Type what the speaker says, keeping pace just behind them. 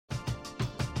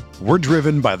We're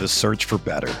driven by the search for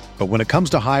better. But when it comes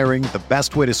to hiring, the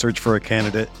best way to search for a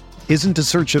candidate isn't to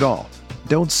search at all.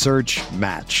 Don't search,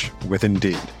 match with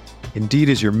Indeed. Indeed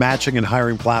is your matching and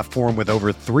hiring platform with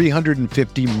over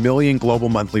 350 million global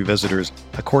monthly visitors,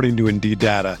 according to Indeed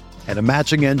data, and a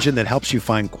matching engine that helps you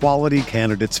find quality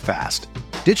candidates fast.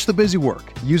 Ditch the busy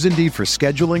work. Use Indeed for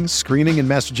scheduling, screening, and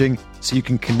messaging so you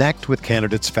can connect with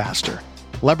candidates faster.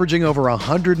 Leveraging over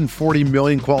 140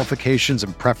 million qualifications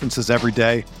and preferences every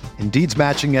day, Indeed's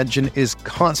matching engine is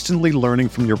constantly learning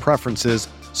from your preferences,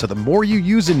 so the more you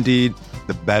use Indeed,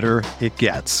 the better it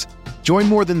gets. Join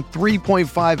more than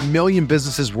 3.5 million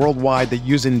businesses worldwide that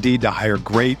use Indeed to hire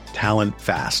great talent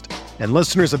fast. And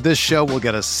listeners of this show will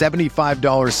get a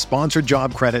 $75 sponsored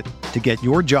job credit to get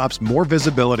your jobs more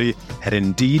visibility at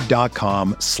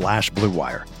Indeed.com/Blue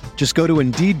Wire. Just go to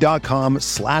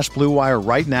Indeed.com/Blue Wire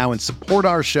right now and support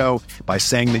our show by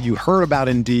saying that you heard about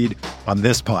Indeed on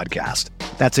this podcast.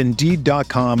 That's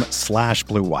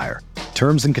Indeed.com/Blue Wire.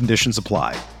 Terms and conditions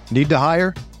apply. Need to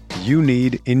hire? You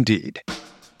need Indeed.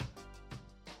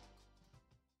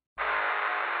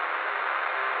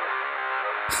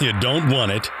 You don't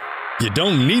want it, you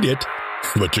don't need it,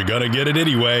 but you're gonna get it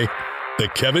anyway. The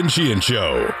Kevin Sheehan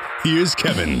Show. Here's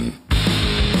Kevin.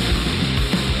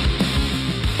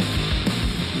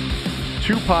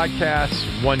 2 podcasts,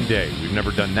 1 day. We've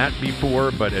never done that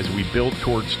before, but as we build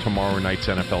towards tomorrow night's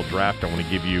NFL draft, I want to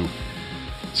give you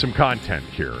some content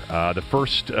here. The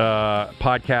first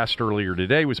podcast earlier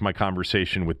today was my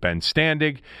conversation with Ben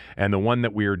Standig, and the one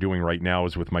that we are doing right now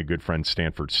is with my good friend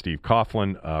Stanford Steve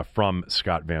Coughlin from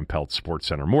Scott Van Pelt Sports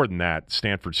Center. More than that,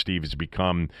 Stanford Steve has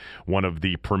become one of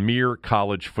the premier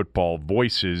college football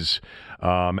voices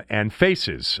and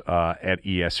faces at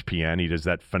ESPN. He does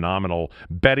that phenomenal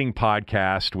betting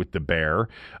podcast with the Bear.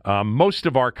 Most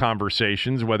of our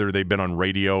conversations, whether they've been on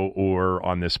radio or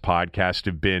on this podcast,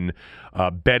 have been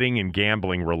betting and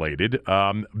gambling related.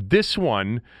 This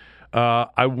one,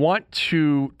 I want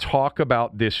to talk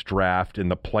about this draft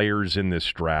and the players in this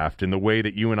draft in the way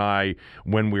that you and I,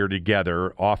 when we're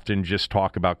together, often just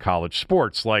talk about college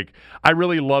sports. Like, I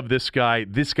really love this guy.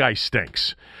 This guy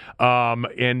stinks.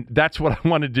 And that's what I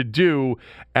wanted to do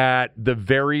at the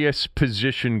various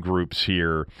position groups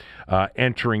here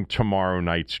entering tomorrow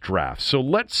night's draft. So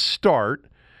let's start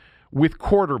with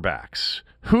quarterbacks.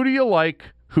 Who do you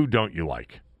like? Who don't you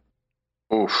like?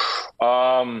 Oof.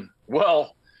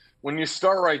 Well, when you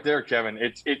start right there, Kevin,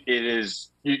 it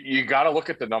is you got to look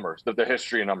at the numbers, the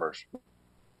history of numbers,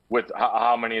 with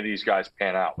how many of these guys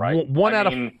pan out, right? One out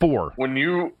of 4.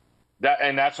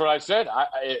 That's what I said.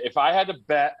 If I had to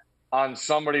bet on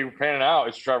somebody panning out,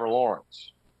 it's Trevor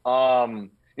Lawrence.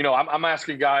 I'm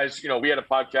asking guys. We had a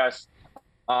podcast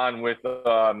on with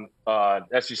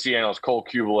SEC analyst Cole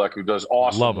Kubelek, who does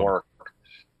awesome work.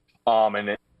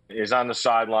 And is on the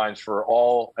sidelines for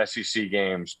all SEC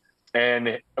games.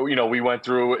 And, we went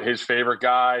through his favorite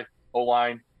guy,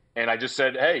 O-line, and I just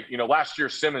said, hey, last year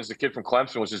Simmons, the kid from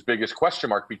Clemson, was his biggest question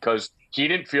mark because he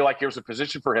didn't feel like there was a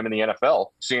position for him in the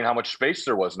NFL, seeing how much space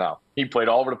there was now. He played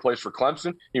all over the place for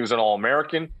Clemson. He was an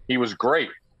All-American. He was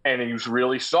great. And you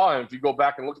really saw him. If you go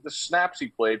back and look at the snaps he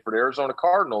played for the Arizona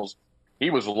Cardinals, he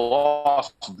was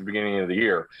lost at the beginning of the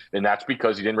year, and that's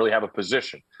because he didn't really have a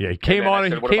position. Yeah, he came on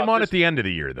at the end of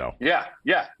the year, though. Yeah.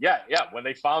 When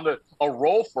they found a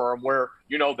role for him where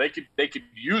they could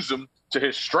use him to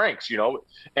his strengths,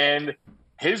 And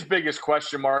his biggest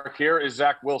question mark here is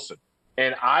Zach Wilson,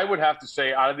 and I would have to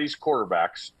say, out of these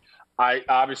quarterbacks,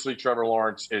 obviously Trevor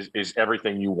Lawrence is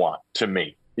everything you want to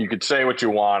me. You could say what you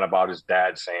want about his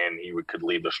dad saying he could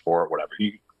leave the sport, whatever.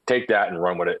 Take that and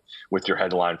run with it with your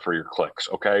headline for your clicks,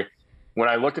 okay? When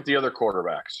I look at the other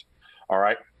quarterbacks, all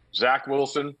right, Zach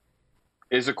Wilson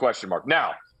is a question mark.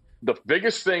 Now, the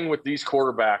biggest thing with these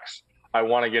quarterbacks I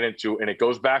want to get into, and it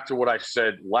goes back to what I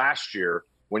said last year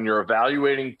when you're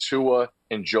evaluating Tua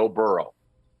and Joe Burrow,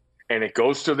 and it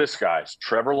goes to this guys,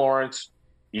 Trevor Lawrence,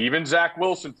 even Zach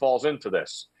Wilson falls into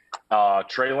this.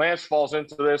 Trey Lance falls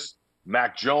into this.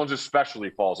 Mac Jones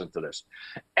especially falls into this.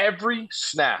 Every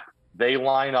snap they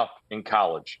line up in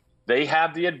college, they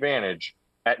have the advantage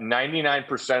at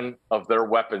 99% of their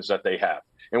weapons that they have.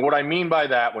 And what I mean by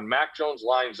that, when Mac Jones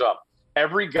lines up,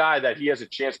 every guy that he has a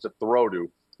chance to throw to,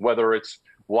 whether it's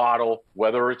Waddle,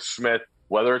 whether it's Smith,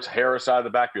 whether it's Harris out of the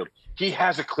backfield, he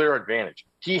has a clear advantage.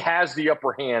 He has the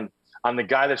upper hand on the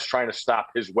guy that's trying to stop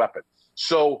his weapon.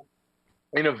 So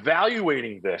in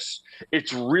evaluating this,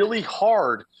 it's really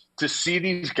hard to see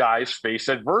these guys face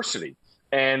adversity.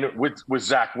 And with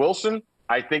Zach Wilson,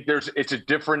 I think it's a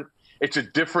different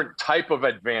type of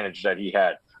advantage that he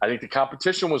had. I think the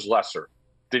competition was lesser.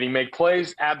 Did he make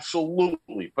plays?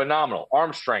 Absolutely. Phenomenal.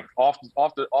 Arm strength off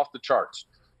the charts.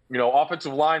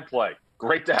 Offensive line play.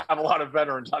 Great to have a lot of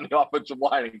veterans on the offensive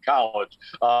line in college.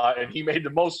 And he made the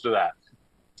most of that.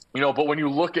 But when you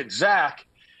look at Zach,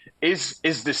 is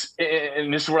this,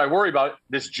 and this is what I worry about,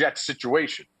 this Jets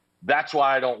situation. That's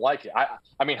why I don't like it.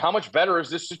 I mean, how much better is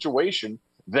this situation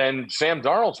than Sam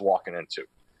Darnold's walking into?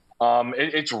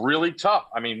 It's really tough.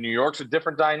 I mean, New York's a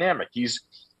different dynamic. He's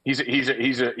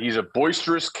a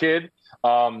boisterous kid.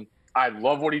 I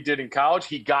love what he did in college.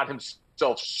 He got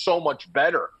himself so much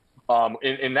better,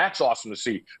 and that's awesome to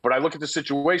see. But I look at the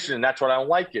situation, and that's why I don't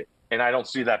like it, and I don't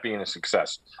see that being a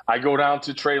success. I go down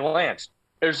to Trey Lance.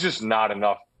 There's just not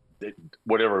enough.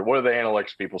 What do the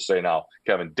analytics people say now,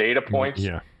 Kevin? Data points.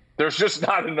 Yeah. There's just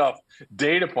not enough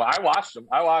data points. I watched him.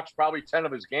 I watched probably 10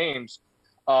 of his games.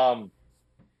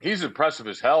 He's impressive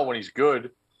as hell when he's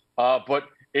good, but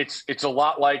it's a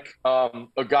lot like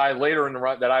a guy later in the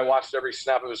run that I watched every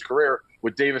snap of his career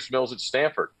with Davis Mills at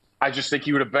Stanford. I just think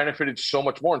he would have benefited so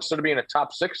much more. Instead of being a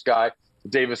top 6 guy,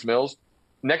 Davis Mills,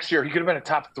 next year he could have been a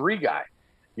top 3 guy,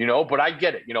 but I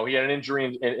get it. He had an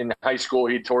injury in high school.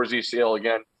 He tore his ACL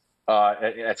again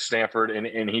at Stanford,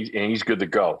 and he's good to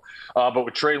go. But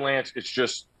with Trey Lance, it's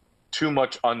just too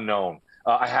much unknown.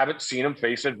 I haven't seen him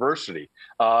face adversity.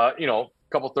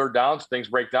 Couple third downs, things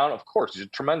break down. Of course, he's a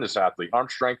tremendous athlete. Arm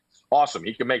strength, awesome.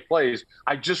 He can make plays.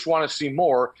 I just want to see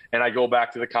more, and I go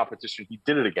back to the competition he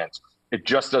did it against. It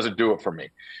just doesn't do it for me.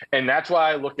 And that's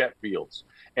why I look at Fields.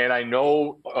 And I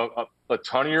know a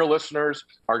ton of your listeners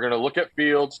are going to look at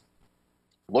Fields,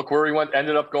 look where he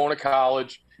ended up going to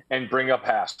college, and bring up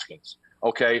Haskins.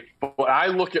 Okay? But I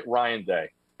look at Ryan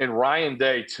Day. And Ryan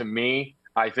Day, to me,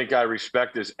 I think I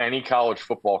respect as any college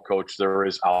football coach there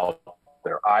is out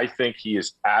there. I think he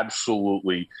is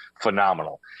absolutely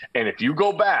phenomenal. And if you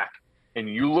go back and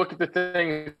you look at the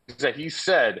things that he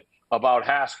said about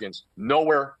Haskins,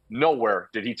 nowhere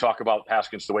did he talk about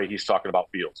Haskins the way he's talking about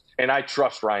Fields. And I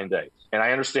trust Ryan Day. And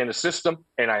I understand the system,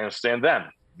 and I understand them.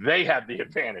 They have the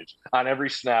advantage on every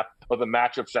snap of the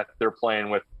matchups that they're playing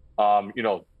with,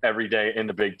 every day in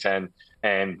the Big Ten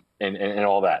and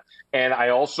all that. And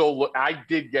I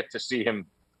did get to see him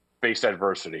face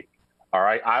adversity. All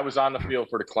right. I was on the field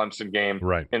for the Clemson game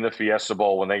in the Fiesta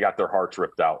Bowl when they got their hearts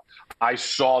ripped out. I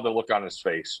saw the look on his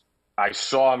face. I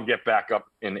saw him get back up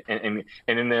and in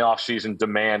the offseason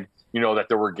demand, that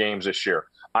there were games this year.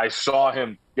 I saw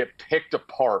him get picked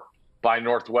apart by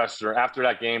Northwestern after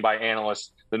that game by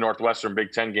analysts, the Northwestern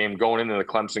Big Ten game, going into the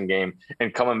Clemson game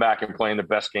and coming back and playing the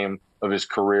best game of his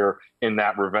career in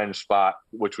that revenge spot,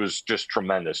 which was just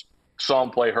tremendous. Saw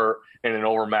him play hurt in an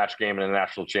overmatched game in a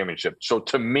national championship. So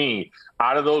to me,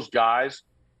 out of those guys,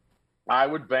 I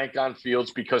would bank on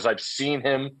Fields because I've seen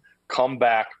him come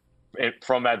back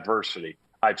from adversity.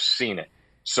 I've seen it.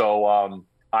 So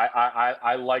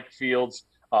I like Fields.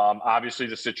 Obviously,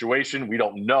 the situation we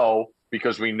don't know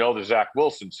because we know the Zach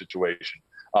Wilson situation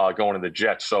going to the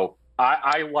Jets. So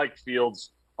I like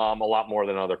Fields a lot more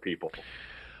than other people.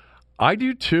 I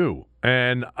do too.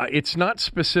 And it's not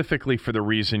specifically for the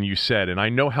reason you said, and I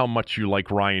know how much you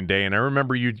like Ryan Day, and I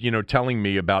remember you telling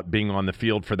me about being on the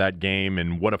field for that game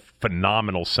and what a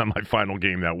phenomenal semifinal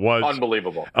game that was.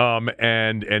 Unbelievable.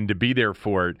 And to be there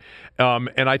for it.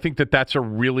 And I think that's a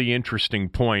really interesting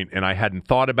point, and I hadn't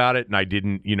thought about it, and I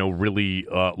didn't, really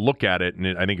look at it,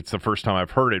 and I think it's the first time I've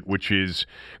heard it, which is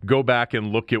go back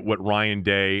and look at what Ryan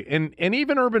Day and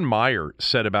even Urban Meyer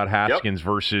said about Haskins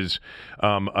versus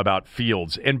about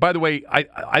Fields. And by the way,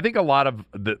 I think a lot of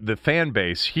the fan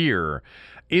base here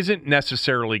isn't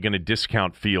necessarily going to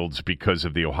discount Fields because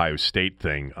of the Ohio State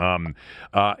thing.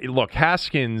 Look,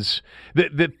 Haskins,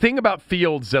 the thing about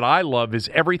Fields that I love is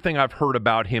everything I've heard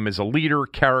about him as a leader,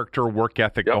 character, work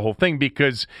ethic, the whole thing,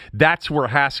 because that's where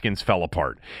Haskins fell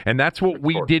apart. And that's what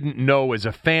we didn't know as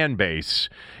a fan base,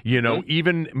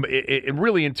 even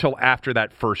really until after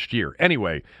that first year.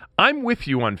 Anyway, I'm with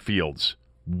you on Fields.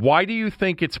 Why do you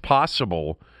think it's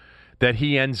possible that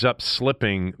he ends up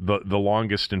slipping the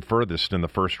longest and furthest in the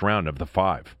first round of the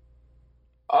 5?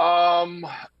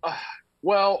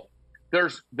 Well,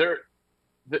 the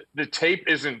tape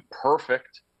isn't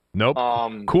perfect. Nope.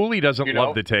 Cooley doesn't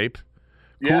love the tape.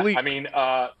 Cooley, yeah, I mean,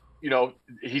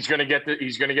 he's going to get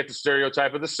the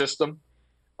stereotype of the system.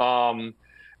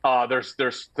 There's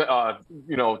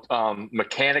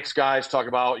mechanics guys talk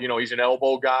about, he's an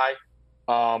elbow guy.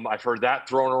 I've heard that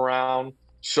thrown around.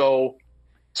 So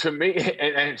to me,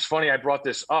 and it's funny I brought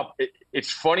this up,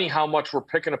 it's funny how much we're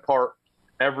picking apart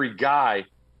every guy,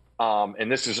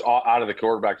 and this is out of the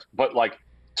quarterbacks. But,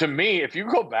 to me, if you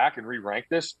go back and re-rank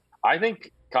this, I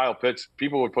think Kyle Pitts,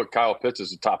 people would put Kyle Pitts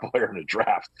as the top player in the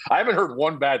draft. I haven't heard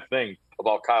one bad thing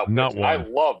about Kyle Pitts. Not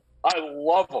one. I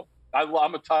love him.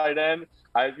 I'm a tight end.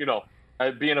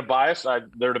 Being a bias,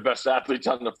 they're the best athletes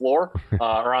on the floor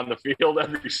or on the field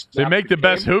every snap. They make the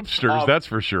best hoopsters, that's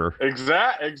for sure.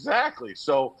 Exactly.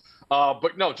 So,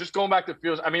 but no, just going back to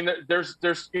Fields. I mean, there's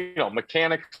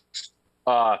mechanics,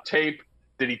 tape.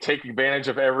 Did he take advantage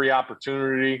of every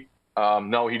opportunity?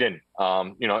 No, he didn't.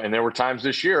 And there were times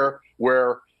this year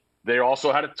where they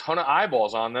also had a ton of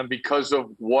eyeballs on them because of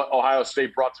what Ohio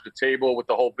State brought to the table with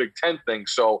the whole Big Ten thing.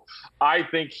 So I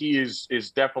think he is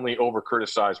definitely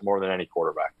over-criticized more than any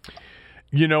quarterback.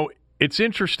 It's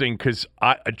interesting because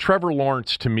Trevor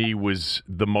Lawrence, to me, was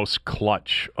the most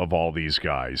clutch of all these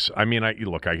guys. I mean, I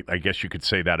guess you could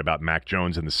say that about Mac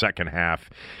Jones in the second half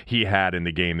he had in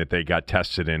the game that they got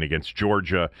tested in against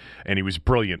Georgia, and he was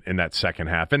brilliant in that second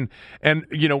half. And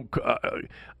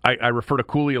I refer to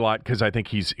Cooley a lot because I think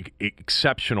he's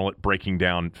exceptional at breaking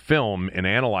down film and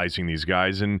analyzing these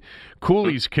guys. And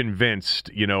Cooley's convinced,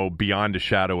 beyond a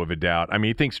shadow of a doubt. I mean,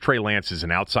 he thinks Trey Lance is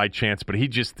an outside chance, but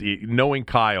knowing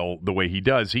Kyle the way he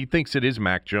does, he thinks it is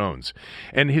Mac Jones.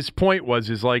 And his point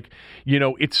is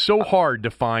it's so hard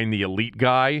to find the elite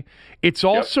guy. It's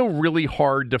also really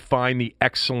hard to find the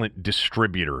excellent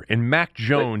distributor. And Mac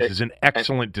Jones is an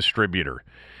excellent distributor.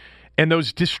 And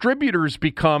those distributors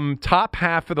become top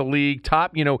half of the league,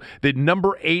 the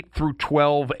number 8 through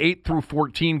 12, 8 through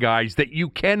 14 guys that you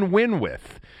can win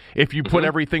with if you put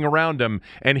everything around them.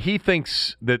 And he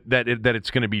thinks that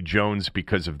it's going to be Jones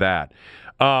because of that.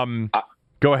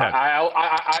 Go ahead.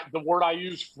 The word I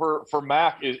use for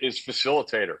Mac is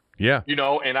facilitator. Yeah.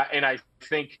 And I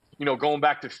think, going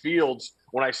back to Fields,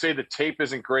 when I say the tape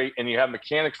isn't great and you have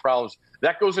mechanics problems,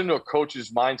 that goes into a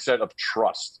coach's mindset of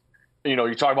trust.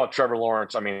 You talk about Trevor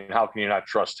Lawrence. I mean, how can you not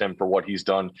trust him for what he's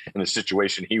done in the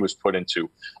situation he was put into?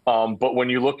 But when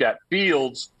you look at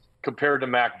Fields compared to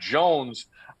Mac Jones,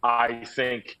 I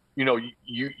think,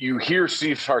 you hear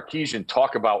Steve Sarkisian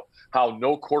talk about how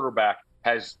no quarterback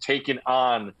has taken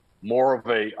on more of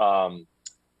a,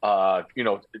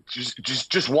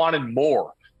 just wanted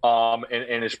more.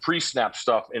 And his pre-snap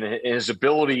stuff and his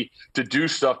ability to do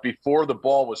stuff before the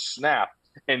ball was snapped.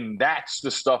 And that's the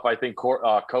stuff I think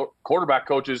quarterback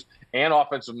coaches and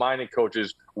offensive-minded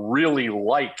coaches really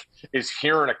like, is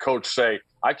hearing a coach say,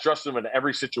 I trust him in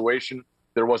every situation.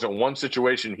 There wasn't one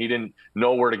situation he didn't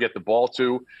know where to get the ball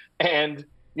to. And,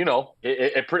 what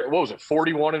was it,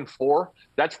 41-4?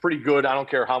 That's pretty good. I don't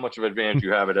care how much of an advantage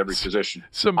you have at every position.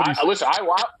 Listen,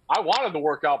 I wanted to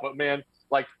work out, but, man,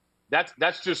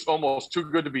 that's just almost too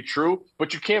good to be true.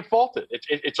 But you can't fault it.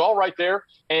 It's all right there.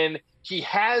 And he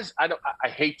has. I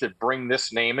hate to bring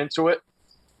this name into it,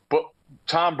 but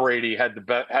Tom Brady has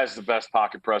the best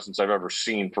pocket presence I've ever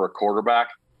seen for a quarterback.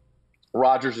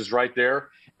 Rodgers is right there,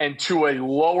 and to a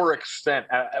lower extent,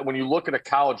 when you look at a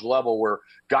college level where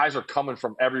guys are coming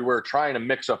from everywhere trying to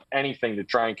mix up anything to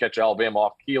try and catch Alabama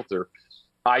off kilter,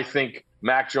 I think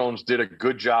Mac Jones did a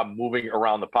good job moving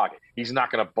around the pocket. He's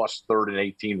not going to bust 3rd and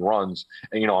 18 runs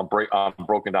and on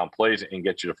broken down plays and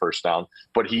get you the first down,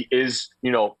 but he is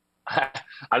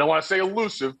I don't want to say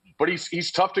elusive, but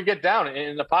he's tough to get down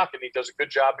in the pocket. And he does a good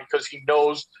job because he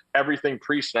knows everything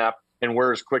pre-snap and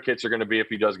where his quick hits are going to be if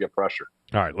he does get pressure.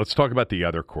 All right, let's talk about the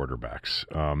other quarterbacks,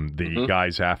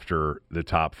 guys after the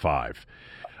top 5.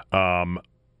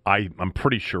 I'm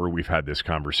pretty sure we've had this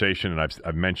conversation, and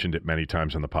I've mentioned it many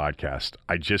times on the podcast.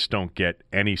 I just don't get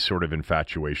any sort of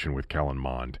infatuation with Kellen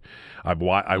Mond.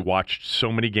 I watched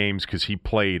so many games because he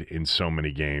played in so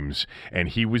many games, and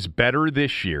he was better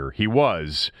this year. He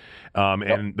was.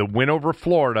 And the win over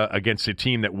Florida against a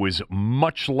team that was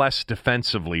much less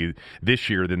defensively this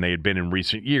year than they had been in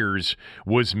recent years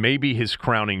was maybe his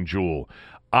crowning jewel.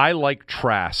 I like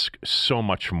Trask so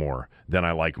much more than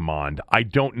I like Mond. I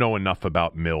don't know enough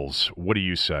about Mills. What do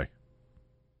you say?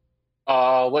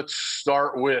 Let's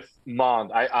start with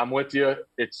Mond. I'm with you.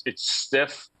 It's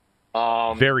stiff.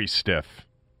 Very stiff.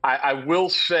 I will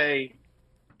say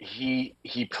he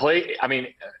played. I mean,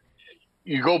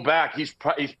 you go back. He's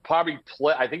probably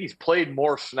played. I think he's played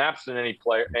more snaps than any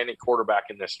quarterback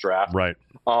in this draft. Right.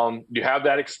 You have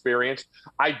that experience.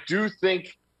 I do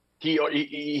think he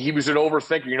was an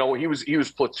overthinker. He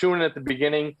was platooning at the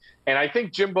beginning, and I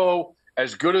think Jimbo,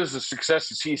 as good as the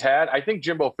success as he's had, I think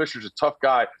Jimbo Fisher's a tough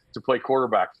guy to play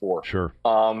quarterback for. Sure.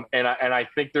 And I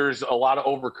think there's a lot of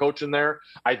overcoaching there.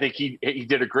 I think he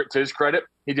did to his credit,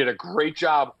 he did a great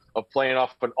job of playing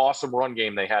off an awesome run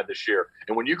game they had this year.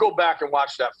 And when you go back and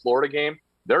watch that Florida game,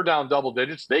 they're down double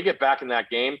digits. They get back in that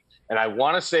game, and I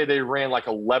want to say they ran like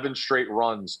 11 straight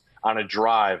runs on a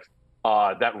drive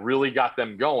that really got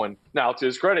them going. Now, to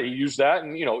his credit, he used that,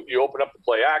 and, you open up the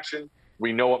play action.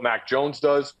 We know what Mac Jones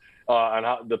does and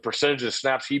how the percentage of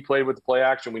snaps he played with the play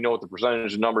action. We know what the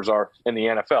percentage of numbers are in the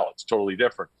NFL. It's totally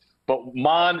different. But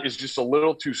Mon is just a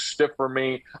little too stiff for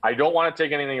me. I don't want to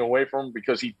take anything away from him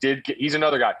because he's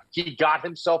another guy. He got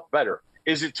himself better.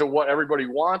 Is it to what everybody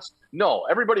wants? No,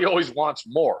 everybody always wants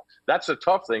more. That's a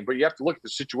tough thing, but you have to look at the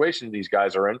situation these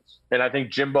guys are in. And I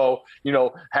think Jimbo,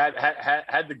 had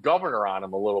the governor on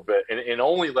him a little bit and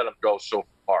only let him go so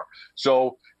far.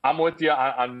 So I'm with you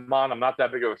on Mon. I'm not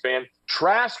that big of a fan.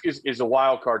 Trask is a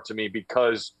wild card to me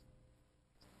because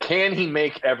can he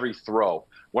make every throw?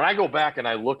 When I go back and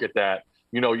I look at that,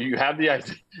 you have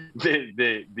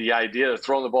the idea of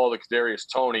throwing the ball to Kadarius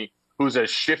Toney, who's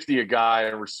as shifty a guy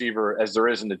and receiver as there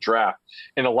is in the draft.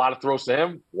 And a lot of throws to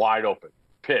him, wide open.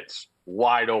 Pitts,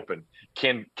 wide open.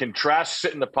 Can Trask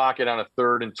sit in the pocket on a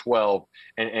 3rd and 12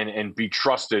 and be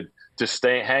trusted to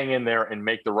hang in there and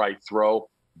make the right throw?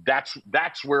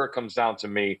 That's where it comes down to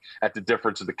me at the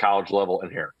difference of the college level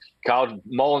and here.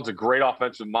 Mullen's a great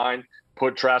offensive mind,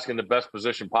 put Trask in the best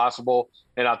position possible.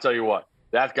 And I'll tell you what,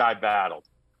 that guy battled.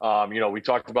 We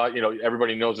talked about,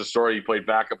 everybody knows the story. He played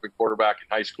backup at quarterback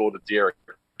in high school to De'Aaron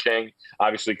King.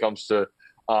 Obviously comes to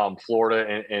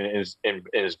Florida and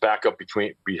is backup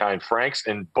behind Franks,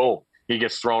 and boom, he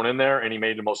gets thrown in there and he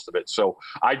made the most of it. So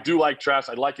I do like Trask.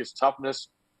 I like his toughness.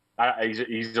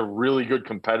 He's a really good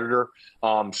competitor.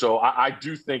 So I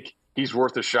do think he's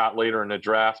worth a shot later in the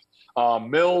draft.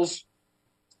 Mills,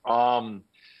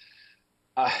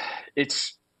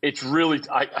 it's really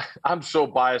I'm so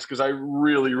biased because I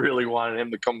really, really wanted him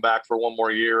to come back for one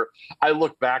more year. I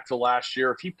look back to last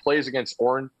year. If he plays against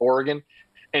Oregon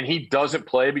and he doesn't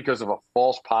play because of a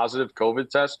false positive COVID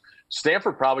test,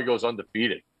 Stanford probably goes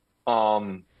undefeated.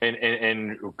 And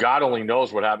God only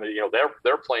knows what happened.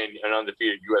 They're playing an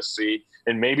undefeated USC,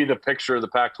 and maybe the picture of the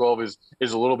Pac-12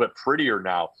 is a little bit prettier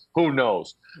now. Who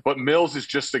knows? But Mills is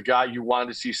just a guy you wanted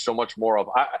to see so much more of.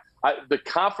 The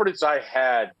confidence I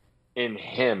had in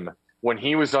him when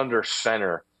he was under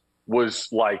center was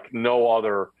like no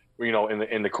other,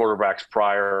 in the quarterbacks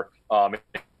prior,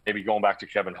 maybe going back to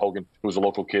Kevin Hogan, who was a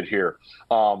local kid here.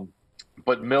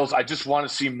 But Mills, I just want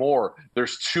to see more.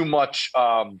 There's too much.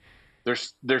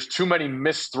 There's too many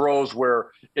missed throws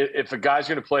where if a guy's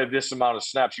going to play this amount of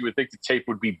snaps, you would think the tape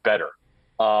would be better.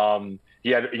 He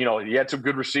had some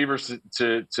good receivers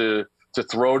to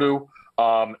throw to.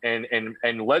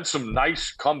 And led some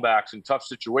nice comebacks in tough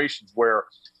situations where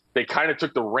they kind of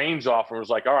took the reins off and was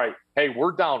like, all right, hey,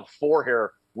 we're down 4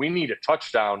 here. We need a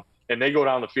touchdown. And they go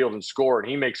down the field and score. And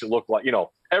he makes it look like,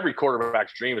 every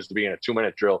quarterback's dream is to be in a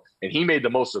 2-minute drill. And he made the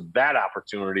most of that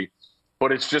opportunity. But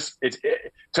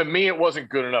to me, it wasn't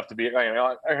good enough to be,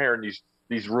 I'm hearing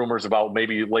these rumors about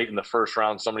maybe late in the first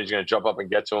round, somebody's going to jump up and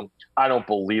get to him. I don't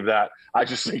believe that. I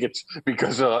just think it's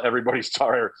because everybody's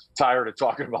tired of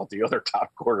talking about the other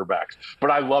top quarterbacks.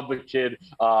 But I love the kid.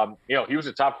 He was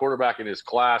a top quarterback in his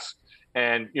class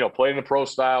and, played in the pro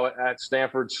style at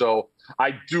Stanford. So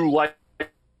I do like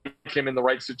him in the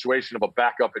right situation of a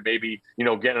backup and maybe,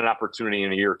 getting an opportunity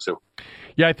in a year or two.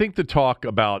 Yeah, I think the talk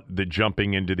about the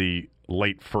jumping into the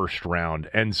late first round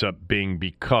ends up being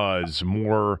because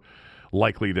more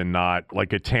likely than not,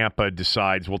 like a Tampa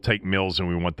decides we'll take Mills and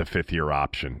we want the 5th-year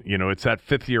option. It's that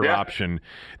 5th-year option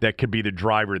that could be the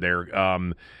driver there.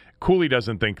 Cooley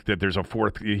doesn't think that there's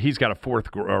he's got a 4th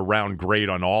round grade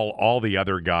on all the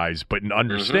other guys, but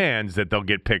understands that they'll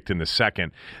get picked in the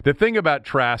 2nd. The thing about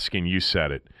Trask, and you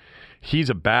said it, he's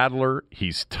a battler.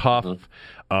 He's tough.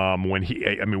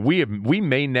 We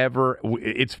may never.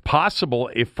 It's possible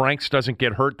if Franks doesn't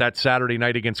get hurt that Saturday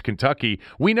night against Kentucky,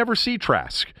 we never see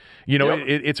Trask.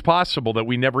 It's possible that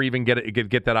we never even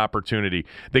get that opportunity.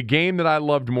 The game that I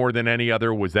loved more than any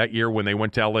other was that year when they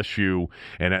went to LSU,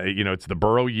 and it's the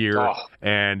Burrow year,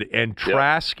 and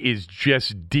Trask is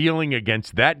just dealing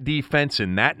against that defense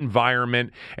in that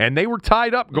environment, and they were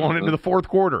tied up going into the 4th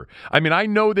quarter. I mean, I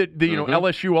know that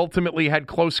LSU ultimately had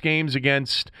close games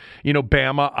against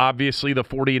Bama. Obviously, the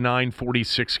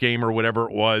 49-46 game or whatever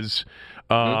it was.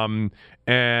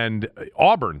 And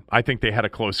Auburn, I think they had a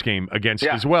close game against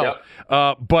as well.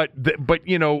 But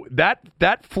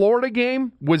that Florida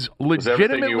game was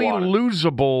legitimately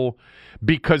losable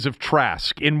because of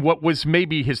Trask in what was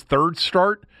maybe his 3rd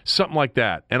start, something like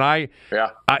that. And I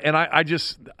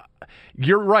just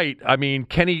you're right. I mean,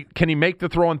 can he make the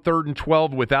throw on 3rd and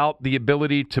 12 without the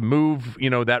ability to move,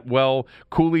 that well?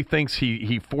 Cooley thinks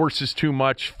he forces too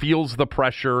much, feels the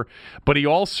pressure, but he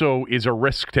also is a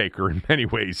risk taker in many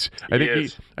ways. I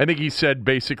think he said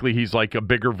basically he's like a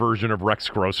bigger version of Rex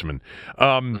Grossman.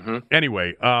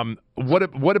 Anyway,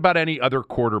 what about any other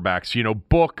quarterbacks?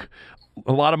 Book.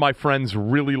 A lot of my friends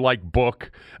really like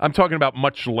Book. I'm talking about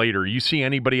much later. You see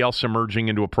anybody else emerging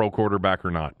into a pro quarterback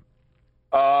or not?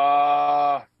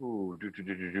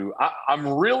 I'm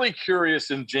really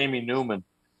curious in Jamie Newman,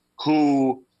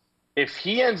 who, if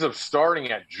he ends up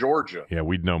starting at Georgia,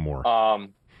 we'd know more.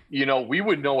 We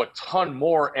would know a ton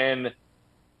more. And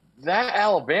that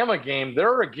Alabama game,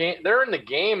 they're in the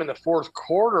game in the fourth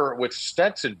quarter with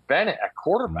Stetson Bennett at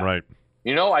quarterback. Right.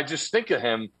 I just think of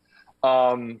him.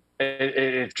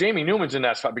 If Jamie Newman's in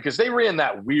that spot, because they ran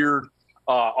that weird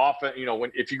offense,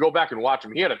 if you go back and watch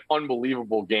him, he had an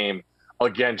unbelievable game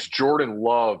against Jordan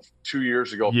Love 2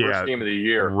 years ago, first game of the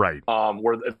year, right?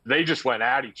 Where they just went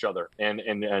at each other, and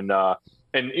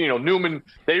Newman,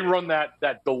 they run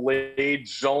that delayed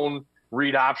zone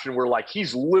read option where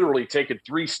he's literally taking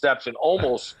 3 steps and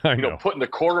almost putting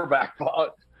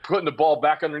the ball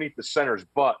back underneath the center's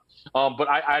butt. But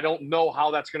I don't know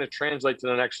how that's going to translate to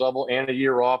the next level and a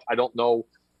year off. I don't know,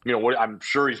 what I'm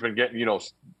sure he's been getting,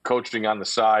 coaching on the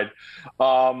side.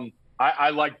 I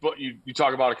like Book. You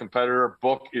talk about a competitor.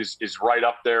 Book is right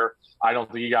up there. I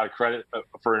don't think he got a credit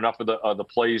for enough of the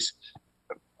plays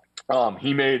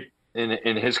he made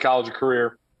in his college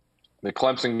career. The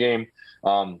Clemson game,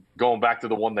 going back to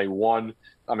the one they won.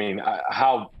 I mean,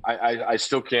 I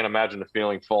still can't imagine the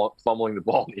feeling fumbling the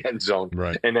ball in the end zone,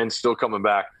 right, and then still coming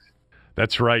back.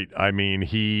 That's right. I mean,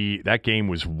 that game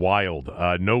was wild.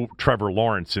 No Trevor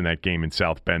Lawrence in that game in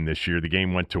South Bend this year. The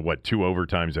game went to 2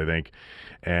 overtimes, I think,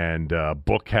 and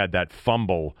Book had that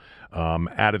fumble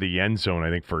out of the end zone, I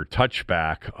think, for a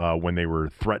touchback when they were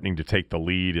threatening to take the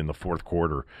lead in the fourth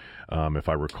quarter, if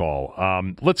I recall.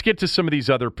 Let's get to some of these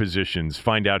other positions,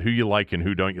 find out who you like and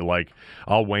who don't you like.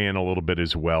 I'll weigh in a little bit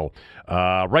as well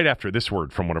right after this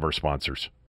word from one of our sponsors.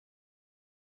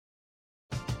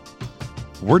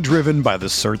 We're driven by the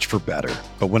search for better.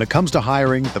 But when it comes to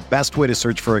hiring, the best way to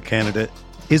search for a candidate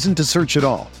isn't to search at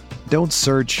all. Don't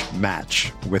search,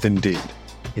 match with Indeed.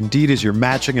 Indeed is your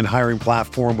matching and hiring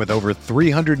platform with over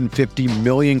 350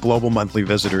 million global monthly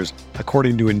visitors,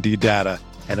 according to Indeed data,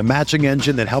 and a matching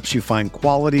engine that helps you find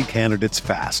quality candidates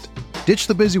fast. Ditch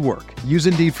the busy work. Use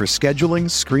Indeed for scheduling,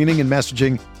 screening, and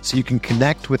messaging so you can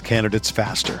connect with candidates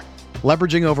faster.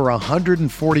 Leveraging over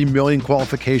 140 million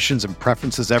qualifications and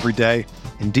preferences every day,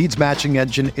 Indeed's matching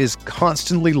engine is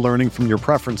constantly learning from your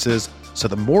preferences, so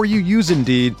the more you use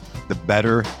Indeed, the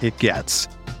better it gets.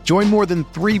 Join more than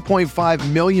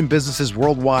 3.5 million businesses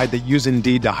worldwide that use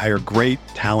Indeed to hire great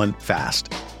talent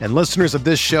fast. And listeners of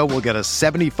this show will get a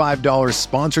 $75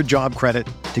 sponsored job credit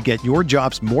to get your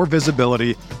jobs more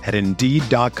visibility at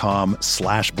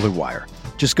Indeed.com/Blue Wire.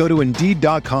 Just go to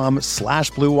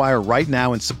Indeed.com/Blue Wire right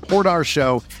now and support our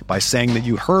show by saying that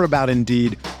you heard about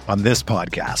Indeed on this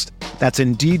podcast. That's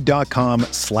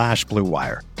Indeed.com/Blue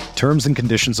Wire. Terms and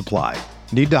conditions apply.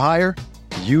 Need to hire?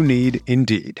 You need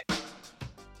Indeed.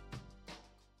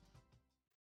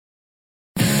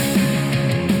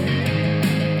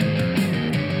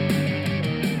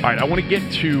 All right, I want to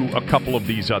get to a couple of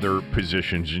these other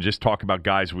positions and just talk about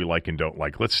guys we like and don't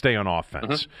like. Let's stay on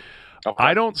offense. Okay.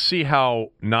 I don't see how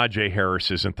Najee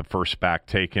Harris isn't the first back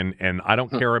taken, and I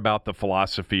don't care about the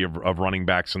philosophy of running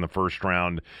backs in the first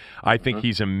round. I think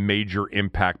he's a major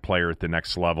impact player at the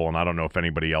next level, and I don't know if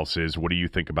anybody else is. What do you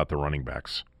think about the running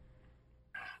backs?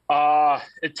 To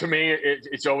me,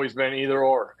 it's always been either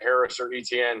or, Harris or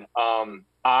Etienne.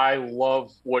 I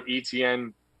love what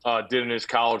Etienne did in his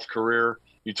college career.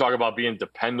 You talk about being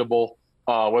dependable.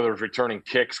 Whether it's returning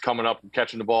kicks, coming up and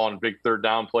catching the ball on big third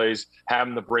down plays,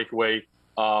 having the breakaway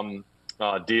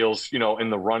deals, in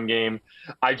the run game.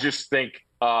 I just think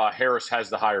Harris has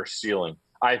the higher ceiling.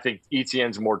 I think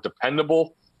Etienne's more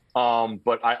dependable.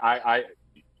 But I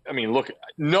mean, look,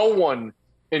 no one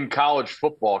in college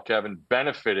football, Kevin,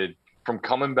 benefited from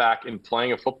coming back and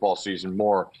playing a football season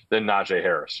more than Najee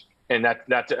Harris. And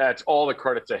that's all the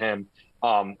credit to him.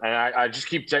 And I just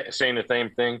keep saying the same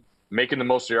thing. Making the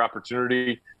most of your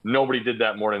opportunity. Nobody did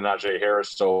that more than Najee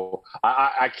Harris. So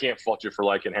I can't fault you for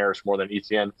liking Harris more than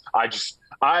Etienne. I just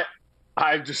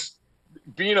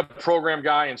being a program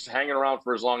guy and hanging around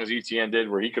for as long as Etienne did,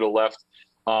 where he could have left.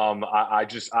 I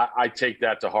take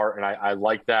that to heart, and I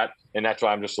like that, and that's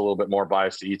why I'm just a little bit more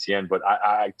biased to Etienne. But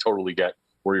I totally get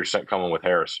where you're coming with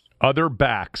Harris. Other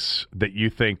backs that you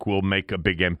think will make a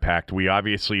big impact. We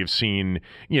obviously have seen,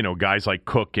 guys like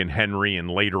Cook and Henry and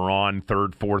later on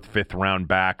 3rd, 4th, 5th round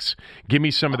backs. Give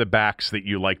me some of the backs that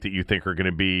you like that you think are going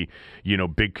to be,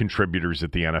 big contributors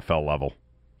at the NFL level.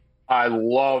 I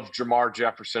love Jamar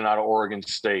Jefferson out of Oregon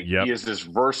State. Yep. He is as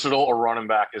versatile a running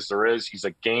back as there is. He's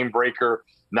a game breaker.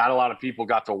 Not a lot of people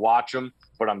got to watch him,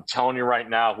 but I'm telling you right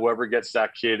now, whoever gets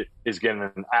that kid is getting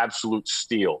an absolute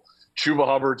steal. Chuba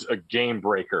Hubbard's a game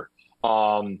breaker.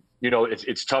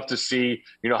 It's tough to see,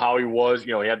 how he was.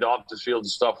 He had the off the field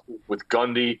stuff with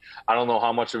Gundy. I don't know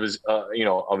how much of his,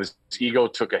 of his ego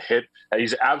took a hit.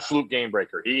 He's an absolute game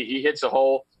breaker. He hits a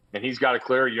hole and he's got to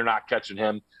clear. You're not catching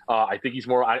him. I think he's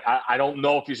more. I don't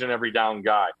know if he's an every down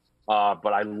guy,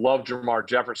 but I love Jamar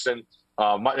Jefferson.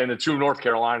 And the 2 North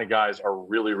Carolina guys are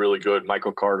really, really good,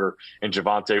 Michael Carter and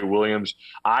Javonte Williams.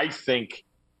 I think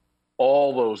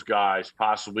all those guys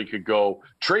possibly could go.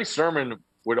 Trey Sermon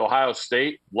with Ohio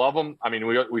State, love him. I mean,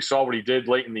 we saw what he did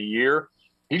late in the year.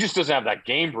 He just doesn't have that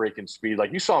game-breaking speed.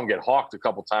 Like, you saw him get hawked a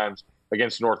couple times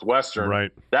against Northwestern.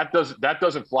 Right. That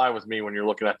doesn't fly with me when you're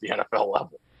looking at the NFL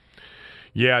level.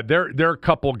 Yeah, there are a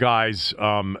couple guys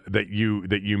that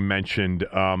you mentioned.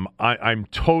 I'm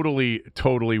totally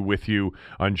with you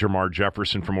on Jamar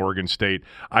Jefferson from Oregon State.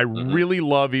 I really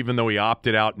love, even though he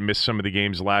opted out and missed some of the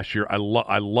games last year, I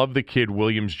love the kid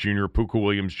Williams Jr., Puka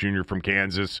Williams Jr. from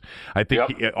Kansas. I think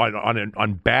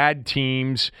on bad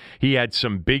teams, he had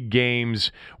some big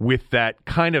games with that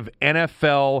kind of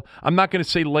NFL, I'm not going to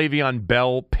say Le'Veon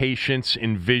Bell patience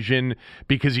and vision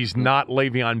because he's not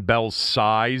Le'Veon Bell's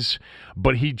size,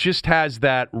 but he just has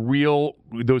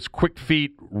those quick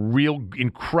feet, real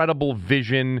incredible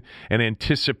vision and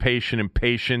anticipation and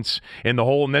patience in the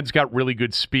hole, and then's got really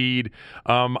good speed.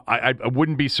 I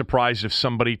wouldn't be surprised if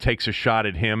somebody takes a shot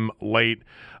at him late.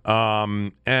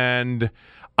 And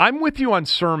I'm with you on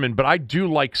Sermon, but I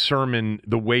do like Sermon,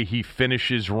 the way he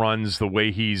finishes runs, the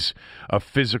way he's a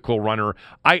physical runner.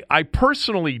 I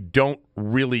personally don't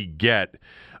really get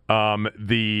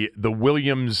the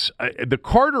Williams, the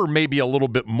Carter maybe a little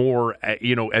bit more,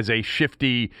 as a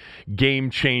shifty,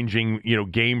 game-changing,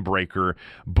 game breaker.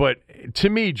 But to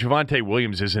me, Javonte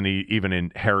Williams isn't even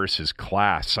in Harris's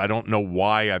class. I don't know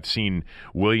why I've seen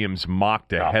Williams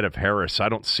mocked ahead of Harris. I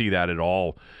don't see that at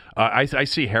all. I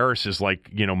see Harris as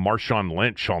like, Marshawn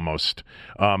Lynch almost,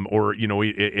 or,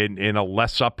 in a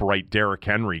less upright Derrick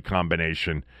Henry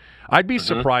combination. I'd be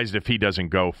surprised if he doesn't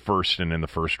go first and in the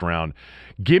first round.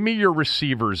 Give me your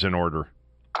receivers in order.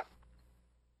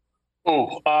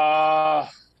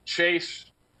 Chase.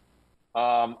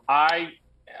 I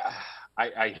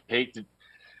hate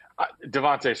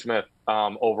Devontae Smith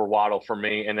over Waddle for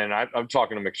me. And then I'm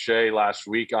talking to McShay last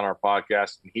week on our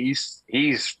podcast, and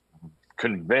he's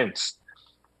convinced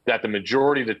that the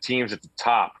majority of the teams at the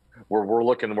top, where we're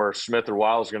looking where Smith or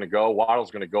Waddle's going to go, Waddle's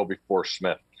going to go before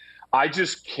Smith. I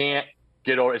just can't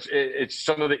get over it. It's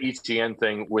some of the ETN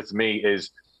thing with me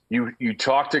is you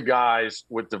talk to guys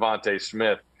with Devontae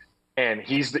Smith, and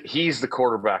he's the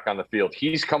quarterback on the field.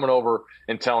 He's coming over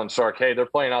and telling Sark, hey, they're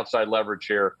playing outside leverage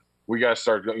here. We got to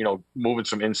start, moving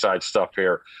some inside stuff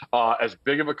here. As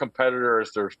big of a competitor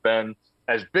as there's been,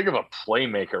 as big of a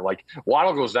playmaker, like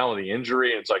Waddle goes down with the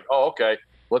injury, and it's like, oh, okay,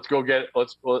 let's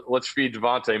let's feed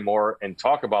Devontae more and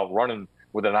talk about running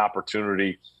with an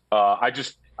opportunity.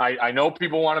 I know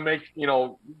people want to make,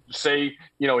 say,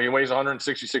 he weighs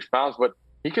 166 pounds, but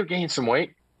he could gain some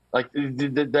weight. Like the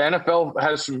NFL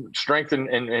has some strength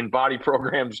and body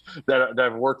programs that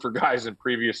have worked for guys in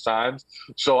previous times.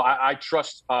 So I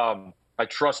trust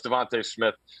Devontae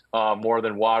Smith more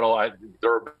than Waddle.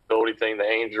 Durability thing,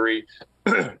 the injury.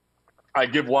 I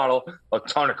give Waddle a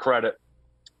ton of credit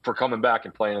for coming back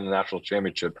and playing in the national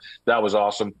championship. That was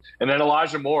awesome. And then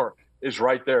Elijah Moore is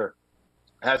right there.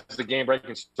 Has the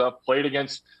game-breaking stuff, played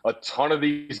against a ton of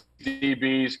these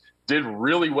DBs, did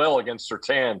really well against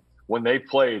Surtain when they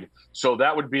played. So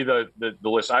that would be the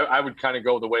list. I would kind of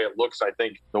go the way it looks. I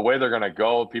think the way they're going to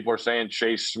go, people are saying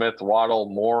Chase, Smith, Waddle,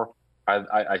 Moore.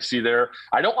 I see there.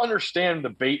 I don't understand the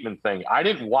Bateman thing. I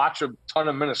didn't watch a ton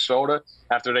of Minnesota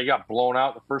after they got blown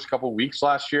out the first couple of weeks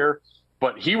last year,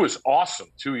 but he was awesome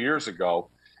 2 years ago.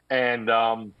 And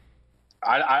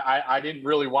I didn't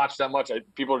really watch that much.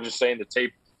 People are just saying the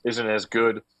tape isn't as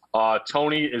good.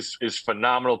 Tony is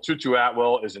phenomenal. Tutu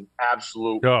Atwell is an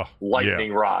absolute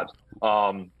lightning rod.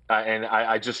 And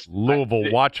I just Louisville.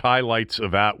 Watch highlights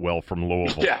of Atwell from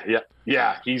Louisville.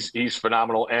 Yeah. He's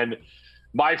phenomenal. And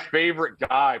my favorite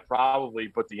guy probably,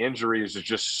 but the injuries is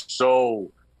just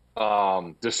so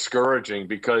discouraging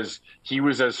because he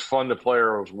was as fun to play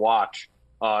or as watch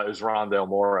is Rondale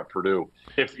Moore at Purdue.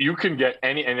 If you can get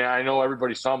any, and I know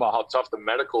everybody's talking about how tough the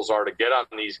medicals are to get on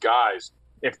these guys.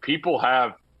 If people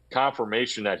have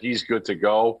confirmation that he's good to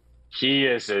go, he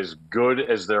is as good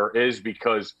as there is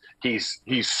because he's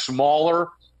smaller,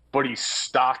 but he's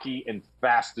stocky and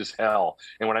fast as hell.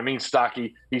 And when I mean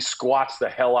stocky, he squats the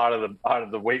hell out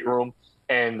of the weight room,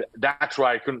 and that's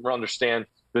why I couldn't understand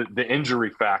the injury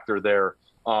factor there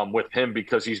with him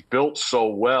because he's built so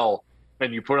well.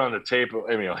 And you put on the tape,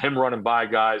 him running by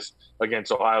guys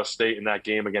against Ohio State in that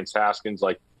game against Haskins,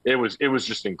 like it was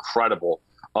just incredible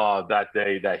that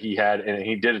day that he had, and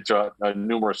he did it to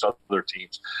numerous other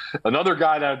teams. Another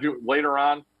guy that I do later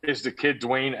on is the kid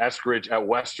Dwayne Eskridge at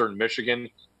Western Michigan.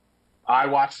 I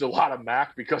watched a lot of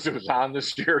Mac because it was on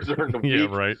this year during the week,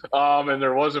 yeah, right. And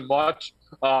there wasn't much,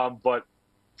 but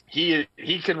he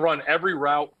can run every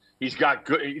route. He's got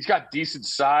decent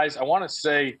size. I want to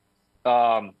say,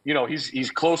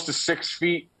 he's close to 6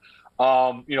 feet,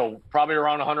 probably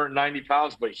around 190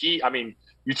 pounds. But you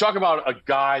talk about a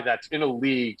guy that's in a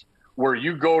league where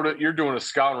you're doing a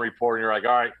scouting report and you're like,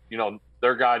 all right,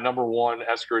 their guy number one,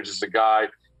 Eskridge is the guy.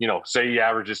 Say he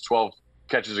averages 12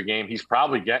 catches a game, he's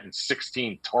probably getting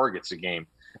 16 targets a game.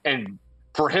 And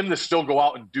for him to still go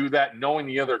out and do that, knowing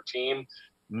the other team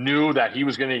knew that he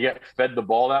was going to get fed the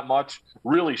ball that much,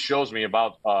 really shows me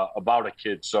about a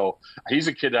kid. So he's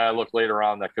a kid that I look later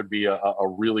on that could be a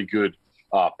really good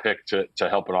pick to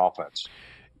help an offense.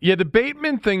 Yeah, the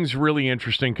Bateman thing's really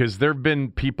interesting because there have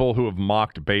been people who have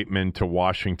mocked Bateman to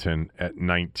Washington at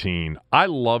 19. I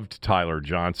loved Tyler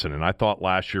Johnson, and I thought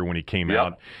last year when he came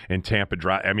out in Tampa,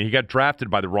 he got drafted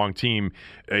by the wrong team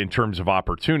in terms of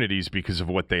opportunities because of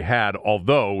what they had,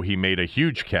 although he made a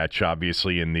huge catch,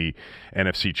 obviously, in the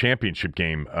NFC Championship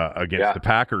game against the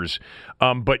Packers.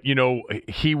 But,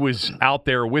 he was out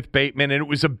there with Bateman, and it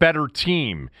was a better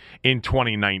team in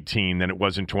 2019 than it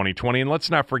was in 2020. And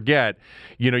let's not forget,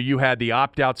 you had the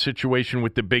opt-out situation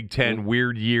with the Big Ten,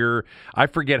 weird year. I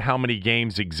forget how many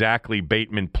games exactly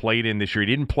Bateman played in this year. He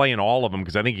didn't play in all of them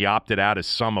because I think he opted out of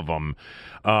some of them.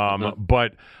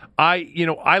 But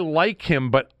I like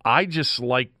him, but I just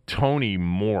like Tony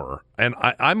more. And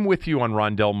I'm with you on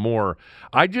Rondale Moore.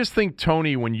 I just think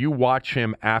Tony, when you watch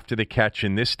him after the catch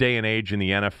in this day and age in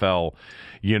the NFL,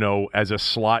 as a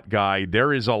slot guy,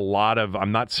 there is a lot of,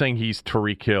 I'm not saying he's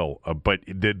Tyreek Hill, but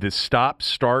the stop,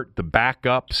 start, the back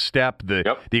up step,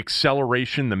 the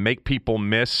acceleration, the make people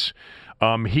miss.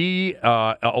 He,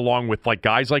 along with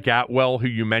guys like Atwell, who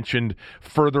you mentioned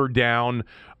further down,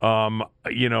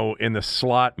 in the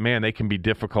slot, man, they can be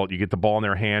difficult. You get the ball in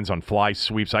their hands on fly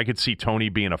sweeps. I could see Tony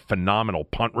being a phenomenal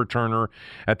punt returner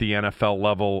at the NFL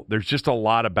level. There's just a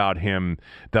lot about him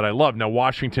that I love. Now,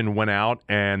 Washington went out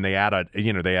and they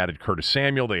added Curtis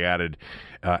Samuel. They added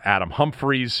Adam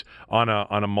Humphries on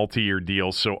a multi-year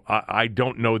deal. So I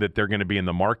don't know that they're going to be in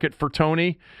the market for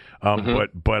Tony.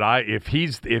 But if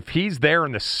he's there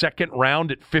in the second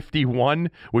round at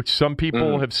 51, which some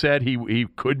people have said he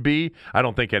could be, I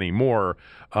don't think anymore.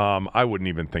 I wouldn't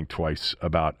even think twice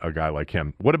about a guy like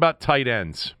him. What about tight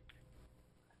ends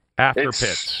after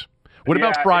Pitts? What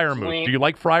about Freiermuth? Do you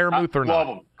like Freiermuth or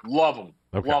not? Love him.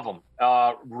 Okay. Love him.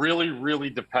 Really, really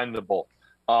dependable.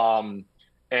 And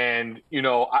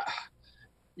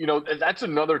that's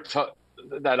another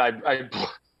that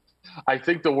I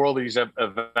think the world of these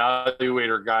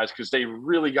evaluator guys, because they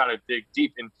really got to dig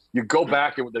deep. And you go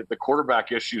back and the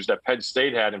quarterback issues that Penn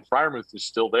State had, and Freiermuth is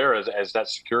still there as that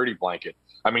security blanket.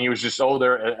 He was just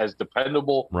there as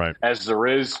dependable as there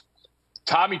is.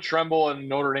 Tommy Tremble in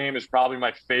Notre Dame is probably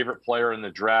my favorite player in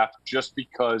the draft just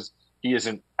because he is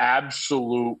an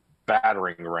absolute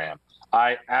battering ram.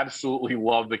 I absolutely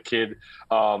love the kid.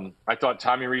 I thought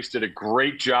Tommy Rees did a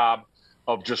great job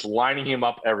of just lining him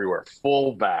up everywhere.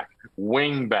 Full back,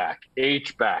 wing back,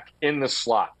 H-back, in the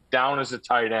slot, down as a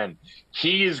tight end.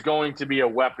 He is going to be a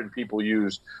weapon people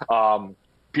use.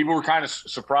 People were kind of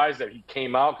surprised that he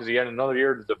came out because he had another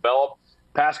year to develop.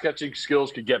 Pass catching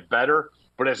skills could get better,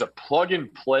 but as a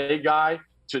plug-and-play guy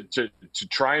to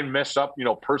try and mess up,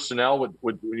 personnel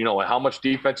with how much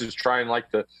defenses try and like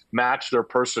to match their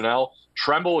personnel,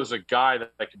 Tremble is a guy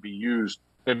that could be used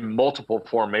in multiple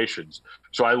formations.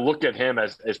 So I look at him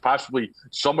as possibly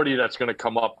somebody that's going to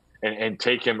come up and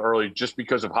take him early just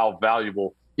because of how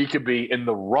valuable he could be in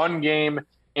the run game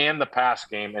and the pass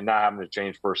game and not having to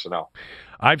change personnel.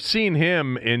 I've seen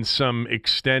him in some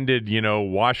extended,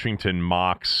 Washington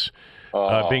mocks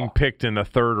being picked in the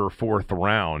third or fourth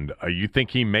round. You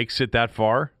think he makes it that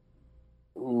far?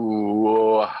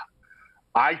 Ooh,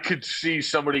 I could see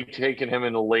somebody taking him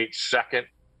in the late second.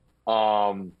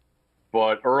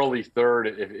 But early third,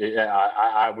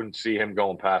 I wouldn't see him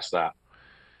going past that.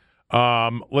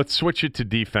 Let's switch it to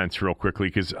defense real quickly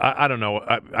because I don't know.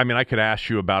 I mean, I could ask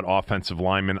you about offensive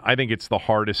linemen. I think it's the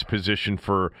hardest position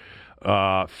for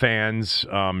fans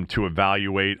to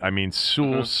evaluate. I mean,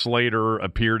 Sewell, Slater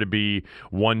appear to be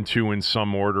 1, 2 in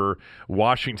some order.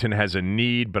 Washington has a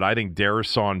need, but I think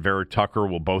Darisaw and Vera Tucker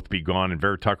will both be gone, and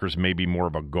Vera Tucker's maybe more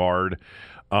of a guard.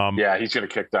 Yeah, he's going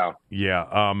to kick down.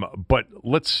 Yeah, but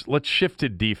let's shift to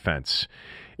defense.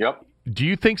 Yep. Do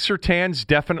you think Surtain's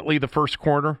definitely the first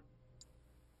corner?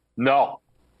 No,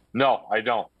 I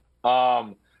don't.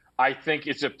 I think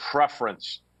it's a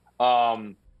preference.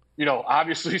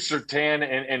 Obviously Surtain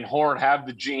and Horn have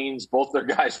the genes. Both their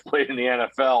guys played in the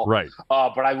NFL. Right.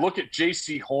 But I look at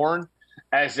J.C. Horn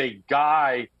as a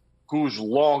guy who's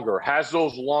longer, has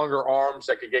those longer arms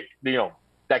that could get,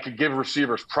 that could give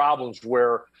receivers problems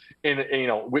where,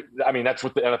 that's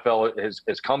what the NFL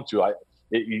has come to.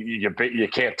 You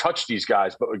can't touch these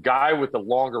guys, but a guy with a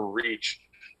longer reach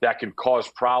that can cause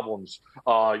problems,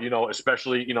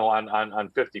 especially, on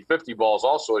 50-50 balls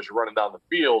also as you're running down the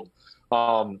field.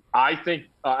 I think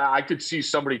I could see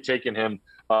somebody taking him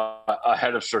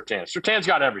ahead of Surtain. Surtain's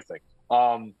got everything.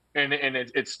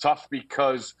 It's tough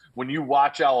because when you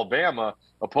watch Alabama,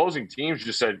 opposing teams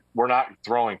just said, we're not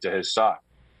throwing to his side.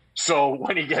 So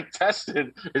when he gets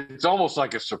tested, it's almost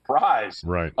like a surprise.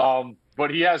 Right.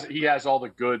 But he has all the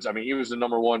goods. I mean, he was the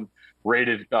number 1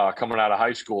 rated coming out of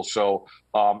high school. So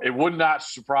it would not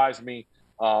surprise me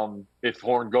if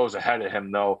Horn goes ahead of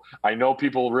him, though. I know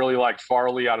people really like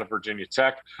Farley out of Virginia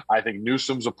Tech. I think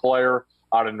Newsome's a player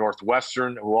out of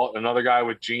Northwestern, another guy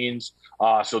with genes.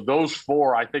 So those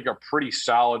 4, I think, are pretty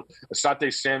solid.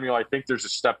 Asante Samuel, I think there's a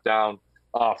step down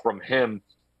from him.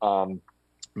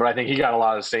 But I think he got a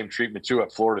lot of the same treatment, too,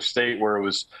 at Florida State, where it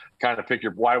was kind of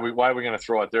why are we going to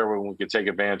throw it there when we could take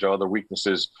advantage of other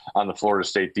weaknesses on the Florida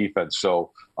State defense.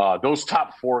 So those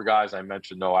top 4 guys I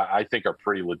mentioned, though, I think are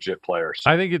pretty legit players.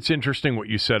 I think it's interesting what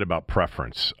you said about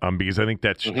preference because I think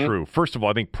that's true. First of all,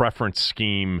 I think preference,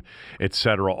 scheme, et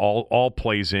cetera, all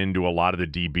plays into a lot of the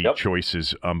DB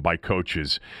choices by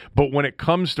coaches. But when it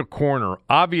comes to corner,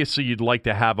 obviously you'd like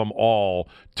to have them all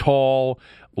tall,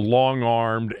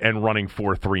 long-armed, and running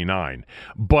 4.39.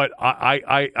 But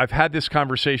I've had this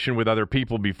conversation with other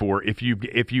people before. If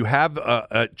you have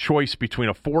a choice between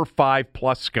a 4.5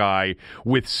 plus guy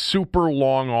with super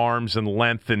long arms and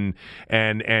length and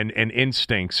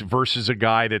instincts versus a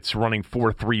guy that's running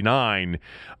 4.39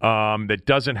 that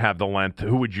doesn't have the length,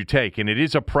 who would you take? And it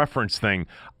is a preference thing.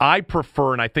 I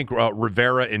prefer, and I think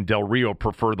Rivera and Del Rio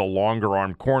prefer the longer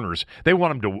arm corners. They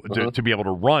want them to be able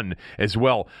to run as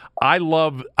well. I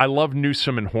love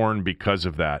Newsome and Horn because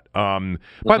of that.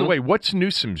 By the way, what's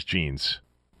Newsome's genes?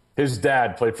 His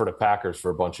dad played for the Packers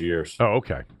for a bunch of years. Oh,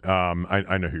 okay.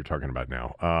 I know who you're talking about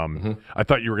now. I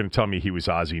thought you were going to tell me he was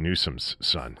Ozzie Newsome's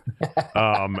son.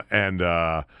 And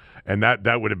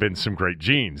that would have been some great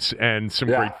genes and some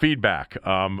great feedback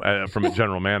from a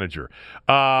general manager.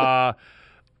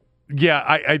 Yeah,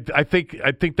 I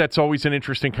think that's always an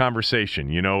interesting conversation.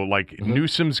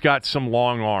 Newsome's got some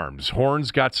long arms,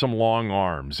 Horn's got some long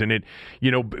arms, and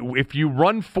if you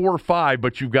run 4.5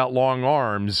 but you've got long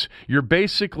arms, you're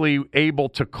basically able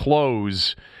to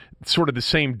close sort of the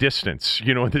same distance,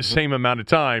 the same amount of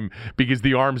time because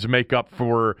the arms make up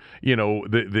for,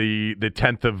 the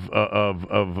tenth of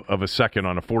a second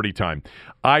on a 40 time.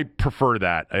 I prefer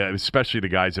that, especially the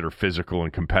guys that are physical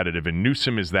and competitive, and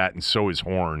Newsome is that, and so is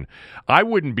Horn. I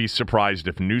wouldn't be surprised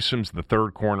if Newsome's the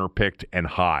 3rd corner picked and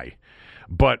high.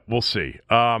 But we'll see.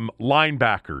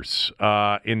 Linebackers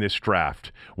in this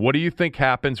draft. What do you think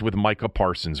happens with Micah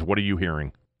Parsons? What are you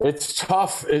hearing? It's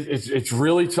tough. It's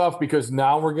really tough because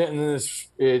now we're getting this.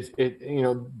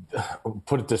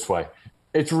 Put it this way,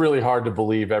 it's really hard to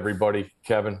believe everybody,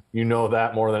 Kevin. You know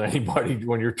that more than anybody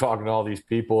when you're talking to all these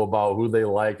people about who they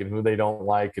like and who they don't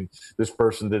like, and this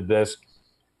person did this.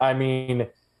 I mean,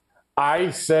 I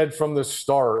said from the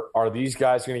start, are these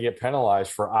guys going to get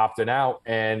penalized for opting out?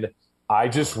 And I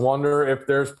just wonder if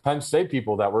there's Penn State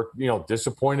people that were,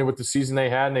 disappointed with the season they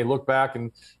had, and they look back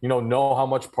and, know how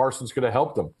much Parsons could have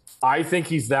helped them. I think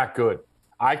he's that good.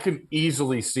 I could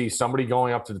easily see somebody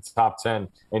going up to the top 10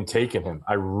 and taking him.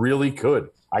 I really could.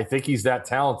 I think he's that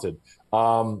talented.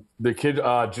 The kid,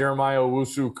 Jeremiah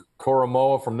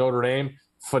Owusu-Koramoah from Notre Dame,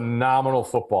 phenomenal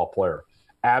football player.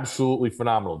 Absolutely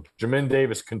phenomenal. Jamin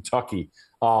Davis, Kentucky,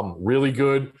 really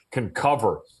good, can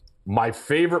cover. My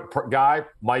favorite guy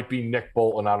might be Nick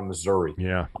Bolton out of Missouri.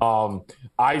 Yeah.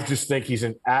 I just think he's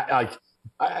I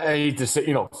hate to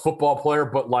say, football player,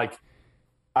 but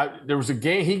there was a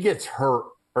game he gets hurt,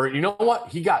 or you know what? I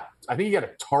think he got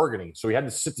a targeting, so he had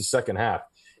to sit the second half.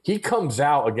 He comes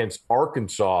out against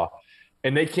Arkansas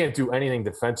and they can't do anything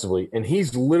defensively. And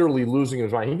he's literally losing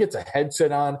his mind. He gets a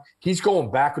headset on. He's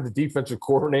going back with the defensive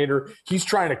coordinator. He's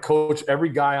trying to coach every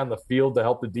guy on the field to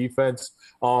help the defense.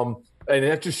 And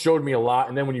that just showed me a lot.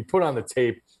 And then when you put on the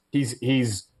tape, he's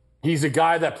a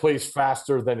guy that plays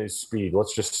faster than his speed.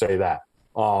 Let's just say that.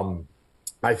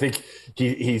 I think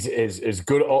he's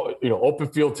good, open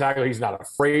field tackler. He's not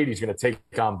afraid. He's going to take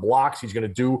on blocks. He's going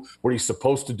to do what he's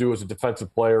supposed to do as a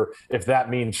defensive player, if that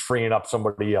means freeing up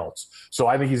somebody else. So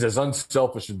I think he's as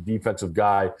unselfish a defensive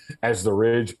guy as the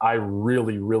Ridge. I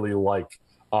really, really like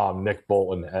Nick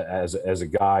Bolton as a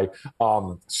guy.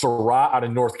 Surratt out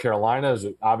of North Carolina is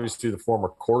obviously the former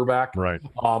quarterback, right?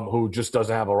 Who just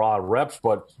doesn't have a lot of reps,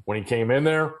 but when he came in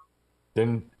there,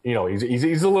 then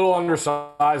he's a little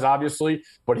undersized, obviously,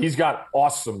 but he's got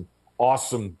awesome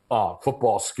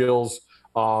football skills.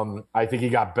 I think he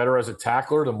got better as a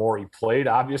tackler the more he played.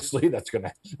 Obviously, that's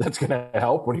gonna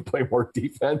help when he played more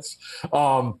defense.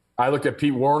 I look at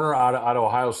Pete Werner out of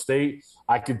Ohio State.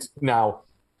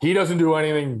 He doesn't do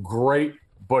anything great,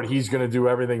 but he's going to do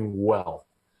everything well.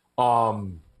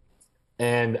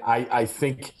 And I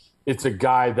think it's a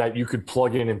guy that you could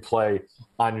plug in and play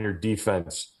on your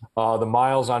defense. The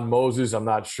miles on Moses, I'm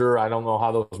not sure. I don't know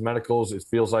how those medicals. It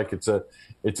feels like it's a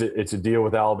deal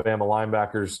with Alabama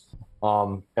linebackers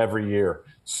every year.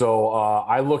 So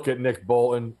I look at Nick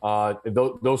Bolton.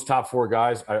 Those top four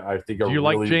guys, I think are. Do you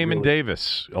really, like Jamin really...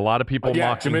 Davis? A lot of people. Yeah,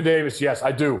 mocking. Jamin Davis. Yes,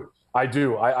 I do.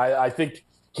 I think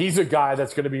he's a guy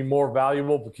that's going to be more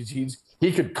valuable because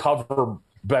he could cover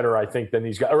better, I think, than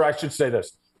these guys. Or I should say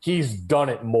this: he's done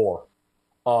it more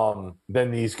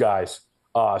than these guys.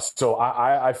 So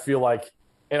I feel like,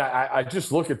 and I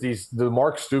just look at the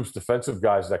Mark Stoops defensive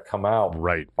guys that come out,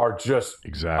 right, are just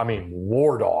exactly. I mean,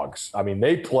 war dogs. I mean,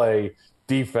 they play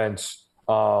defense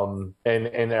and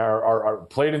are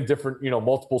played in different,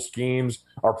 multiple schemes,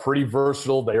 are pretty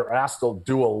versatile. They are asked to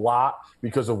do a lot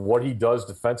because of what he does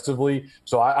defensively.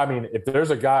 So, I mean, if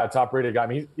there's a top-rated guy, I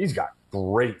mean, he's got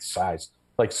great size,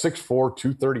 like 6'4",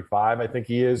 235, I think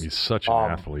he is. He's such an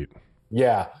athlete.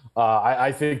 Yeah,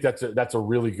 I think that's a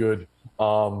really good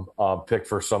pick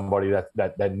for somebody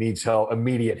that needs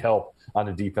immediate help on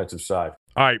the defensive side.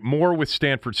 All right, more with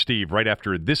Stanford Steve right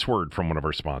after this word from one of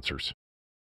our sponsors.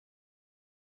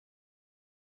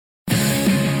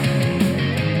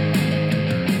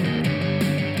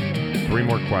 Three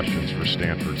more questions for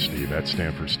Stanford Steve. That's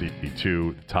Stanford Steve,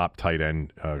 too, top tight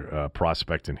end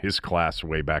prospect in his class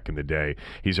way back in the day.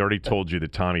 He's already told you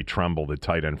that Tommy Tremble, the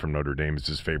tight end from Notre Dame, is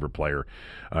his favorite player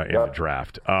in the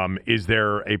draft. Is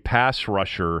there a pass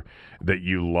rusher that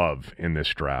you love in this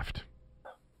draft?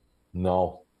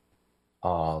 No,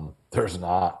 there's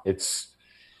not. It's.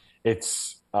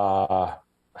 I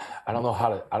don't know how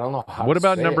to. What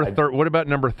about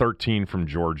number 13 from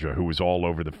Georgia, who was all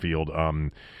over the field?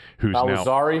 Who's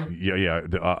Alizari?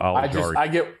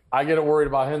 Alizari. I get worried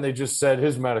about him. They just said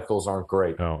his medicals aren't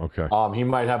great. Oh, okay. He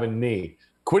might have a knee.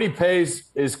 Quiddy Pace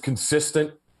is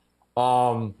consistent.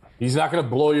 He's not going to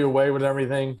blow you away with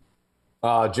everything.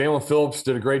 Jalen Phillips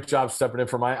did a great job stepping in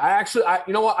for mine.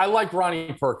 You know what? I like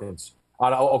Ronnie Perkins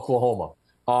out of Oklahoma.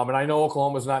 And I know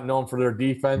Oklahoma's not known for their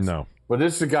defense. No. But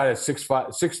this is a guy that's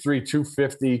 6'3",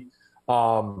 250,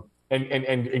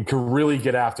 and can really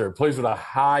get after it. Plays with a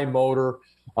high motor.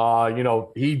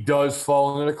 He does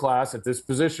fall into the class at this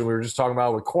position. We were just talking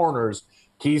about with corners.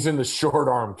 He's in the short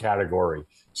arm category.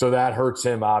 So that hurts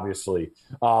him, obviously.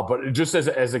 But just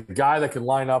as a guy that can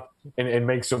line up and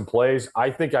make some plays, I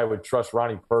think I would trust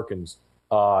Ronnie Perkins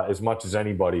as much as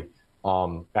anybody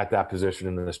at that position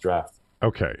in this draft.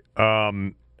 Okay.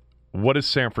 What does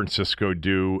San Francisco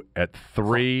do at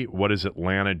 3? What does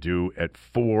Atlanta do at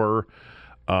 4?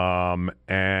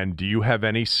 And do you have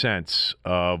any sense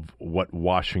of what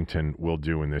Washington will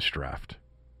do in this draft?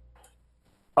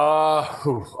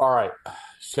 All right.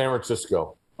 San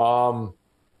Francisco.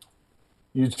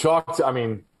 You talk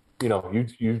to,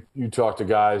 you talk to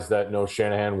guys that know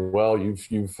Shanahan well.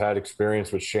 You've had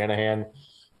experience with Shanahan.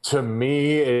 To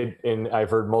me, and I've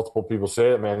heard multiple people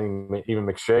say it, man, even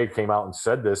McShay came out and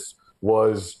said this,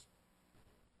 was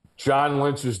John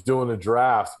Lynch is doing the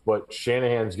draft, but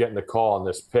Shanahan's getting the call on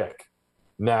this pick.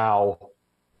 Now,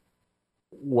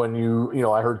 when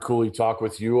I heard Cooley talk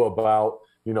with you about,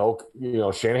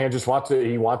 Shanahan just wants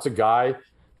a guy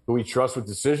who he trusts with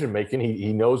decision making.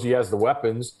 He knows he has the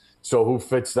weapons, so who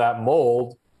fits that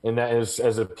mold, and that is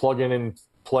as a plug-in and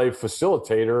play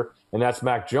facilitator, and that's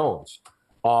Mac Jones.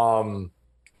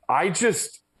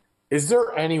 Is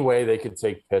there any way they could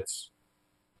take Pitts?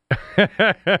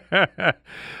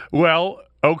 Well,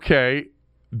 okay.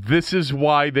 This is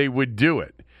why they would do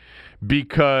it.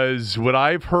 Because what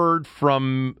I've heard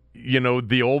from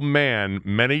the old man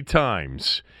many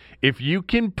times. If you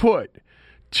can put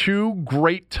two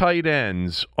great tight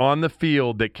ends on the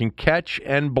field that can catch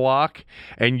and block,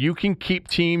 and you can keep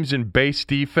teams in base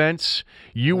defense,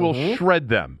 you will shred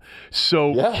them.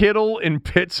 So Kittle and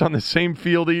Pitts on the same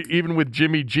field, even with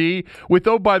Jimmy G, with,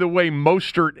 oh, by the way,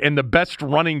 Mostert and the best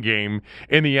running game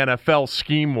in the NFL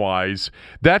scheme-wise.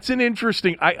 That's an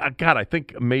interesting – I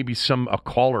think maybe a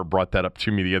caller brought that up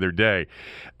to me the other day.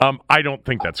 I don't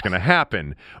think that's going to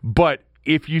happen, but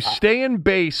if you stay in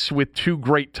base with two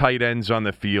great tight ends on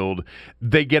the field,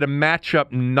 they get a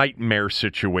matchup nightmare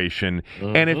situation.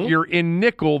 And if you're in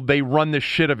nickel, they run the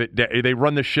shit of it. They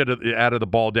run the shit out of the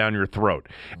ball down your throat.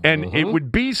 And it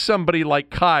would be somebody like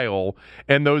Kyle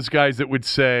and those guys that would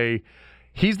say,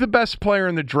 he's the best player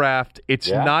in the draft.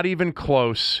 It's not even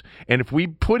close. And if we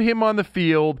put him on the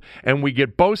field and we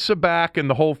get Bosa back and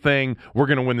the whole thing, we're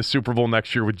going to win the Super Bowl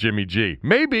next year with Jimmy G.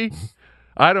 Maybe.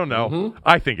 I don't know.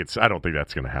 I don't think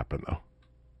that's going to happen, though.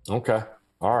 Okay.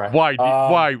 All right. Why?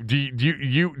 Why do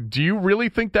you really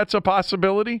think that's a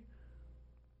possibility?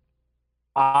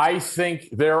 I think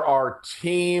there are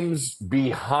teams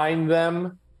behind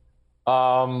them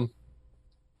that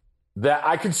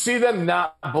I could see them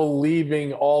not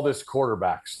believing all this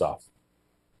quarterback stuff.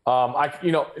 Look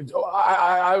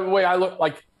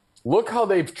how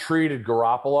they've treated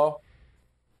Garoppolo,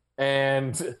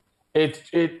 and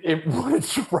it wouldn't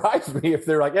surprise me if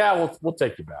they're like, yeah, we'll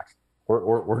take you back.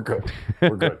 We're good.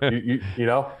 We're good.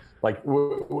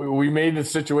 We made the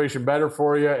situation better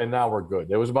for you, and now we're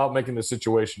good. It was about making the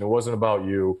situation. It wasn't about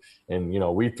you. And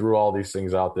we threw all these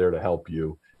things out there to help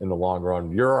you in the long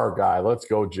run. You're our guy. Let's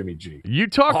go, Jimmy G. You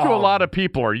talk to a lot of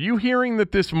people. Are you hearing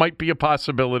that this might be a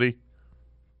possibility?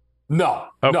 No.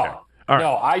 Okay. No. All right.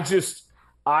 No.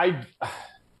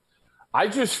 I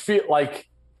just feel like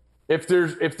if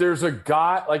there's a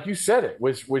guy, like you said it,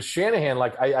 with Shanahan,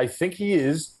 like I think he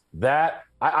is that.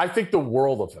 I think the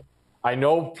world of him. I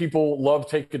know people love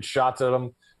taking shots at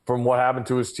him from what happened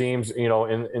to his teams,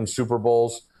 in Super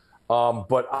Bowls.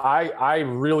 But I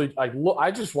really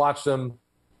I just watched them,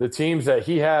 the teams that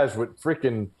he has with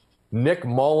freaking Nick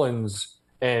Mullins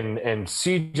and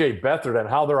CJ Beathard, and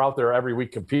how they're out there every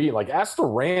week competing. Like, ask the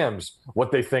Rams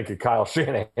what they think of Kyle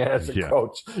Shanahan as a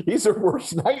coach. He's their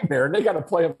worst nightmare, and they got to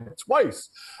play him twice.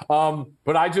 But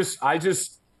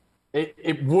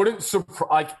it wouldn't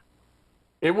surprise.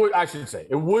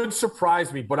 It would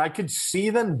surprise me, but I could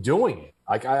see them doing it.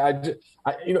 Like,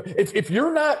 if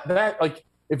you're not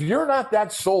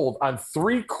that sold on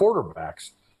three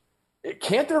quarterbacks,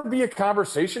 can't there be a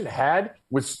conversation had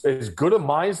with as good of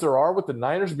minds there are with the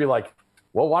Niners and be like,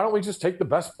 well, why don't we just take the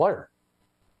best player?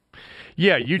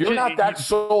 Yeah, you're not that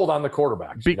sold on the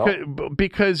quarterbacks.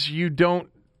 Because you don't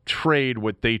trade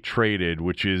what they traded,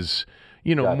 which is,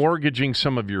 gotcha, mortgaging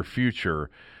some of your future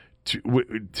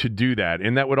to do that.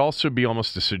 And that would also be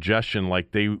almost a suggestion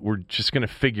like they were just going to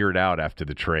figure it out after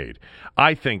the trade.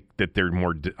 I think that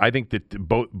I think that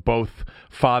both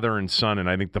father and son, and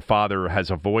I think the father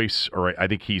has a voice, or I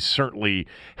think he's certainly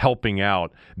helping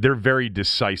out. They're very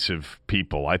decisive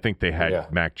people. I think they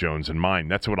had Mac Jones in mind.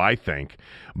 That's what I think.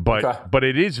 But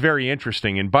it is very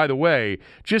interesting. And by the way,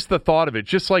 just the thought of it,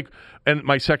 just like, and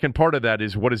my second part of that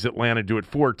is, what does Atlanta do it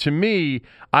for? To me,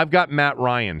 I've got Matt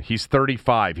Ryan. He's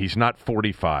 35. He's not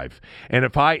 45. And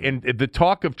the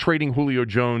talk of trading Julio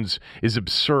Jones is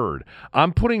absurd.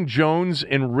 I'm putting Jones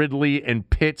and Ridley and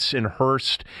Pitts and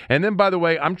Hurst. And then, by the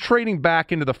way, I'm trading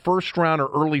back into the first round or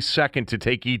early second to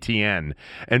take ETN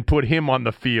and put him on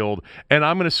the field. And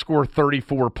I'm going to score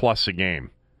 34 plus a game.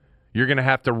 You're going to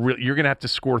have to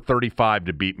score 35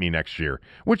 to beat me next year,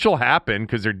 which will happen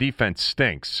because their defense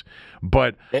stinks.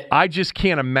 But I just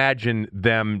can't imagine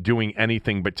them doing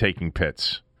anything but taking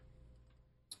Pitts.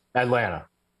 Atlanta,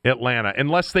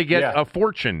 unless they get a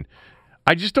fortune.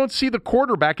 I just don't see the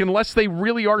quarterback unless they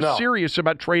really are serious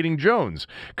about trading Jones.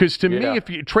 Because to me, if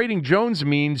trading Jones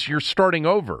means you're starting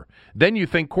over, then you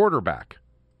think quarterback.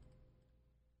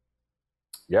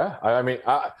 Yeah,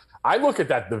 I look at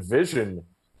that division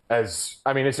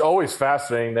it's always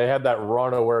fascinating. They had that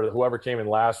run where whoever came in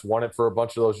last won it for a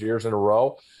bunch of those years in a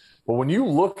row. But when you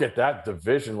look at that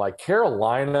division, like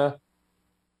Carolina,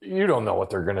 you don't know what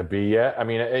they're going to be yet. I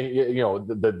mean,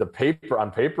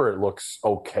 the paper it looks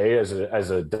okay as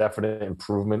a definite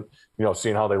improvement.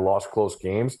 Seeing how they lost close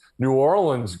games. New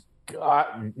Orleans,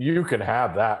 you can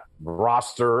have that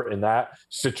roster in that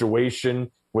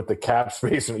situation with the cap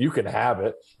space, and you can have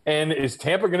it. And is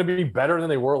Tampa going to be better than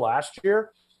they were last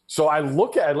year? So I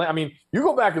look at Atlanta. You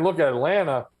go back and look at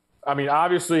Atlanta.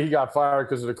 Obviously he got fired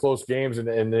because of the close games, and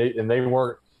they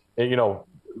weren't, they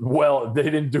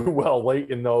didn't do well late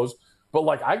in those. But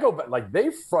like I go back, like they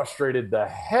frustrated the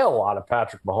hell out of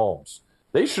Patrick Mahomes.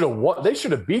 They should have won. They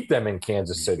should have beat them in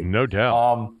Kansas City, no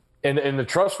doubt. And the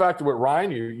trust factor with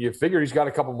Ryan, you figure he's got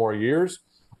a couple more years.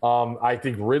 I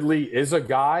think Ridley is a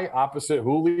guy opposite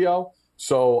Julio.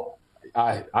 So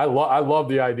I love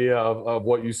the idea of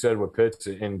what you said with Pitts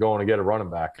and going to get a running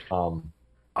back.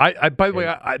 By the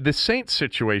way, the Saints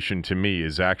situation to me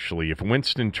is actually, if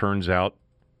Winston turns out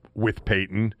with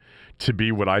Peyton to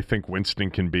be what I think Winston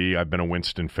can be, I've been a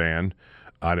Winston fan.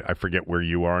 I forget where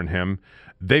you are in him.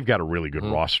 They've got a really good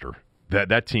roster.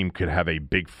 That team could have a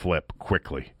big flip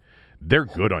quickly. They're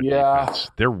good on defense.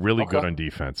 They're really good on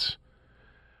defense.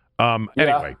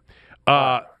 Anyway,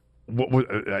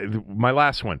 my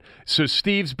last one. So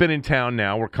Steve's been in town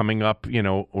now. We're coming up,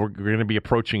 we're going to be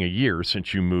approaching a year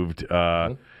since you moved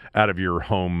out of your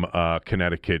home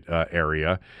Connecticut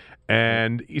area.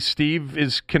 And Steve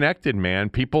is connected, man.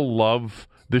 People love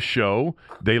the show.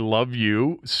 They love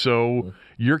you. So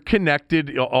you're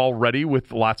connected already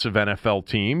with lots of NFL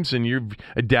teams, and you've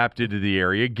adapted to the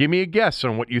area. Give me a guess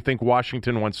on what you think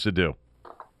Washington wants to do.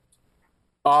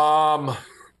 Well,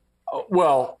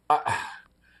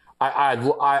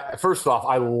 I first off,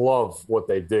 I love what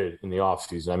they did in the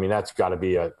offseason. I mean, that's got to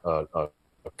be a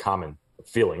common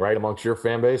feeling, right, amongst your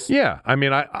fan base? Yeah. I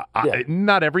mean,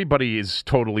 not everybody is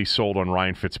totally sold on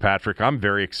Ryan Fitzpatrick. I'm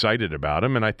very excited about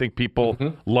him, and I think people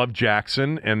love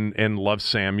Jackson and love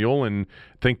Samuel and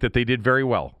think that they did very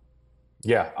well.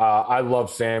 Yeah, I love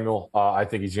Samuel. I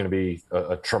think he's going to be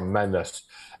a tremendous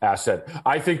asset.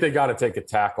 I think they got to take a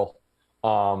tackle,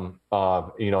 at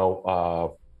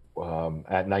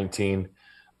 19.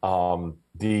 And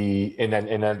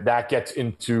then that gets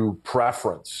into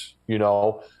preference, you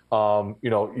got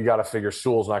to figure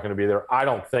Sewell's not going to be there. I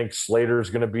don't think Slater's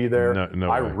going to be there. No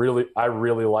I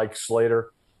really like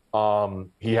Slater.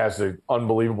 He has an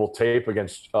unbelievable tape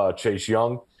against Chase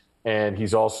Young, and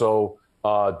he's also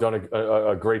done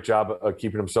a great job of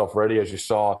keeping himself ready. As you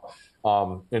saw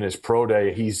in his pro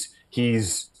day, he's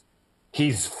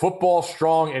football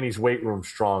strong and he's weight room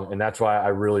strong, and that's why I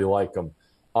really like him.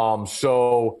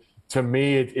 So to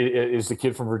me, it is the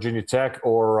kid from Virginia Tech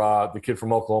or the kid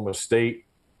from Oklahoma State.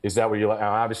 Is that what you like?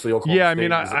 Obviously, Oklahoma Yeah, I State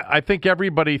mean, I think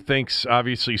everybody thinks,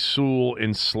 obviously, Sewell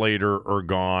and Slater are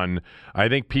gone. I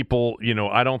think people,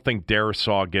 I don't think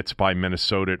Darisaw gets by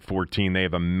Minnesota at 14. They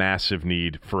have a massive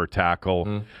need for a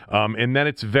tackle. And then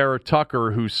it's Vera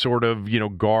Tucker, who's sort of,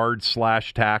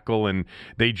 guard/tackle, and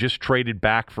they just traded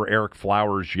back for Eric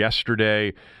Flowers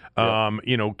yesterday.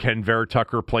 Can Vera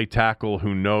Tucker play tackle?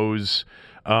 Who knows?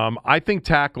 I think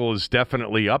tackle is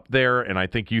definitely up there, and I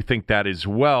think you think that as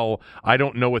well. I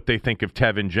don't know what they think of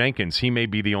Tevin Jenkins. He may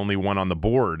be the only one on the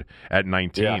board at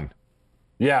 19.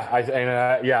 I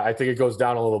think it goes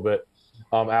down a little bit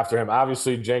after him.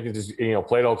 Obviously, Jenkins is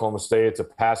played Oklahoma State. It's a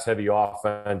pass-heavy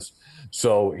offense,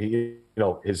 so he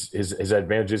his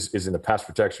advantages is in the pass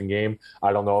protection game.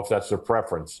 I don't know if that's their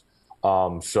preference.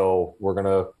 So we're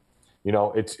gonna,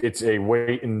 it's a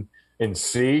wait and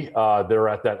see. They're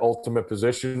at that ultimate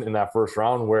position in that first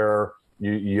round where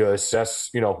you assess,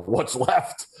 what's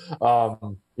left,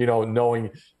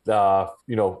 knowing,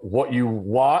 what you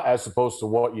want as opposed to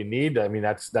what you need. I mean,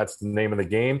 that's the name of the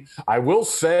game. I will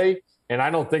say, and I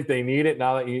don't think they need it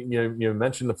now that you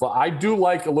mentioned I do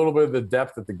like a little bit of the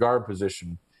depth at the guard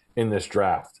position in this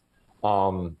draft.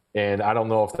 And I don't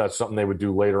know if that's something they would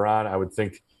do later on. I would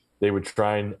think they would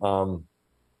try and,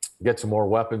 get some more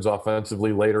weapons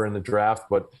offensively later in the draft.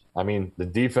 But, I mean, the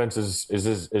defense is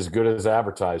as good as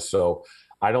advertised. So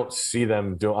I don't see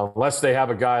them doing – unless they have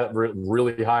a guy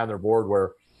really high on their board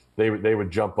where they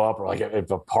would jump up, or like if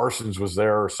a Parsons was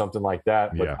there or something like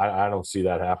that. But yeah. I don't see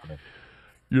that happening.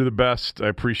 You're the best. I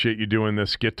appreciate you doing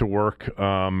this. Get to work,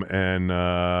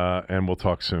 and we'll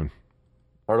talk soon.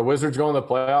 Are the Wizards going to the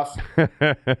playoffs?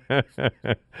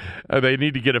 They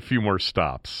need to get a few more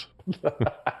stops.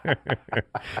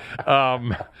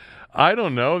 I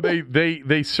don't know.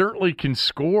 They certainly can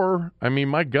score. I mean,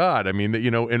 my God. I mean,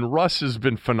 and Russ has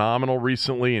been phenomenal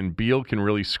recently, and Beal can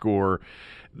really score.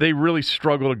 They really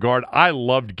struggle to guard. I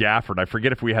loved Gafford. I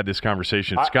forget if we had this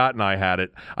conversation. Scott and I had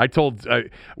it. I told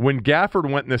when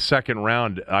Gafford went in the second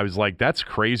round, I was like, that's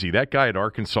crazy. That guy at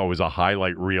Arkansas was a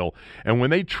highlight reel. And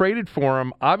when they traded for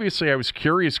him, obviously I was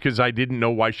curious because I didn't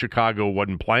know why Chicago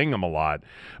wasn't playing him a lot.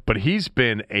 But he's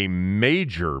been a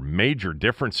major, major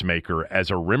difference maker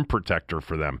as a rim protector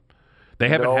for them. They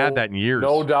haven't had that in years.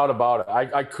 No doubt about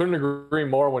it. I couldn't agree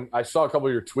more when I saw a couple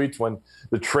of your tweets when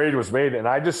the trade was made. And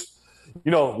I just –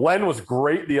 Len was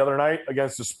great the other night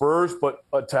against the Spurs, but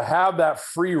to have that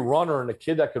free runner and a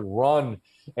kid that could run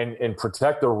and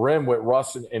protect the rim with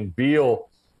Russ and Beal,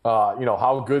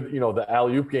 how good, the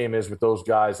alley-oop game is with those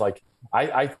guys. Like,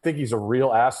 I think he's a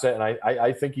real asset, and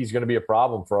I think he's going to be a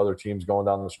problem for other teams going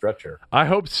down the stretch here. I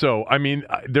hope so. I mean,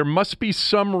 there must be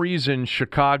some reason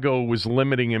Chicago was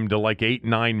limiting him to like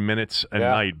 8-9 minutes a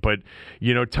night. But,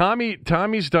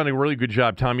 Tommy's done a really good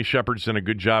job. Tommy Shepard's done a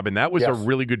good job, and that was a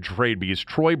really good trade because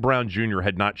Troy Brown Jr.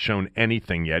 had not shown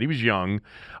anything yet. He was young,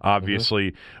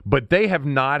 obviously, but they have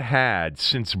not had,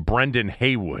 since Brendan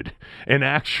Haywood, an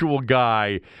actual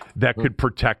guy that could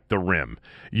protect the rim.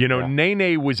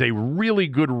 Nene was a really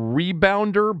good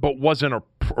rebounder, but wasn't a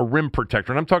rim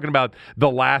protector. And I'm talking about the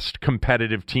last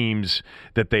competitive teams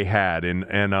that they had.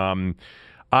 And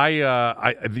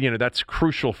that's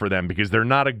crucial for them because they're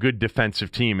not a good defensive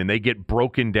team, and they get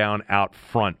broken down out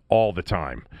front all the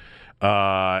time.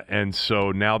 And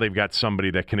so now they've got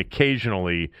somebody that can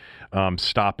occasionally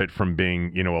stop it from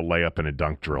being, a layup and a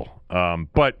dunk drill.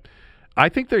 But I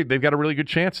think they've got a really good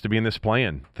chance to be in this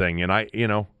play-in thing. And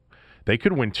they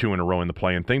could win 2 in a row in the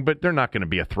play-in thing, but they're not going to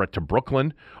be a threat to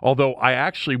Brooklyn. Although I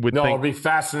actually would think... No, it'll be a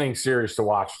fascinating series to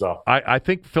watch, though. I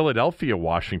think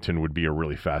Philadelphia-Washington would be a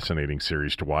really fascinating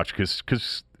series to watch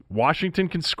because Washington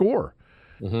can score.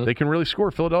 Mm-hmm. They can really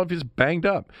score. Philadelphia's banged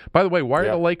up. By the way, why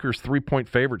are the Lakers 3-point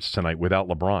favorites tonight without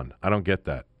LeBron? I don't get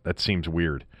that. That seems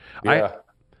weird. Yeah.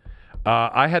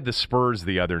 I had the Spurs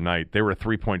the other night. They were a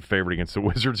 3-point favorite against the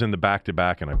Wizards in the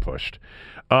back-to-back, and I pushed.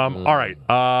 All right.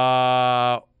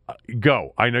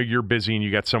 Go. I know you're busy and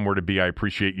you got somewhere to be. I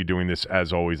appreciate you doing this.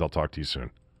 As always, I'll talk to you soon.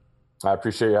 I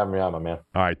appreciate you having me on, my man.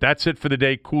 All right. That's it for the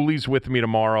day. Cooley's with me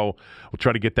tomorrow. We'll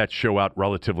try to get that show out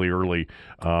relatively early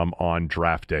on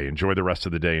draft day. Enjoy the rest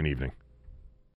of the day and evening.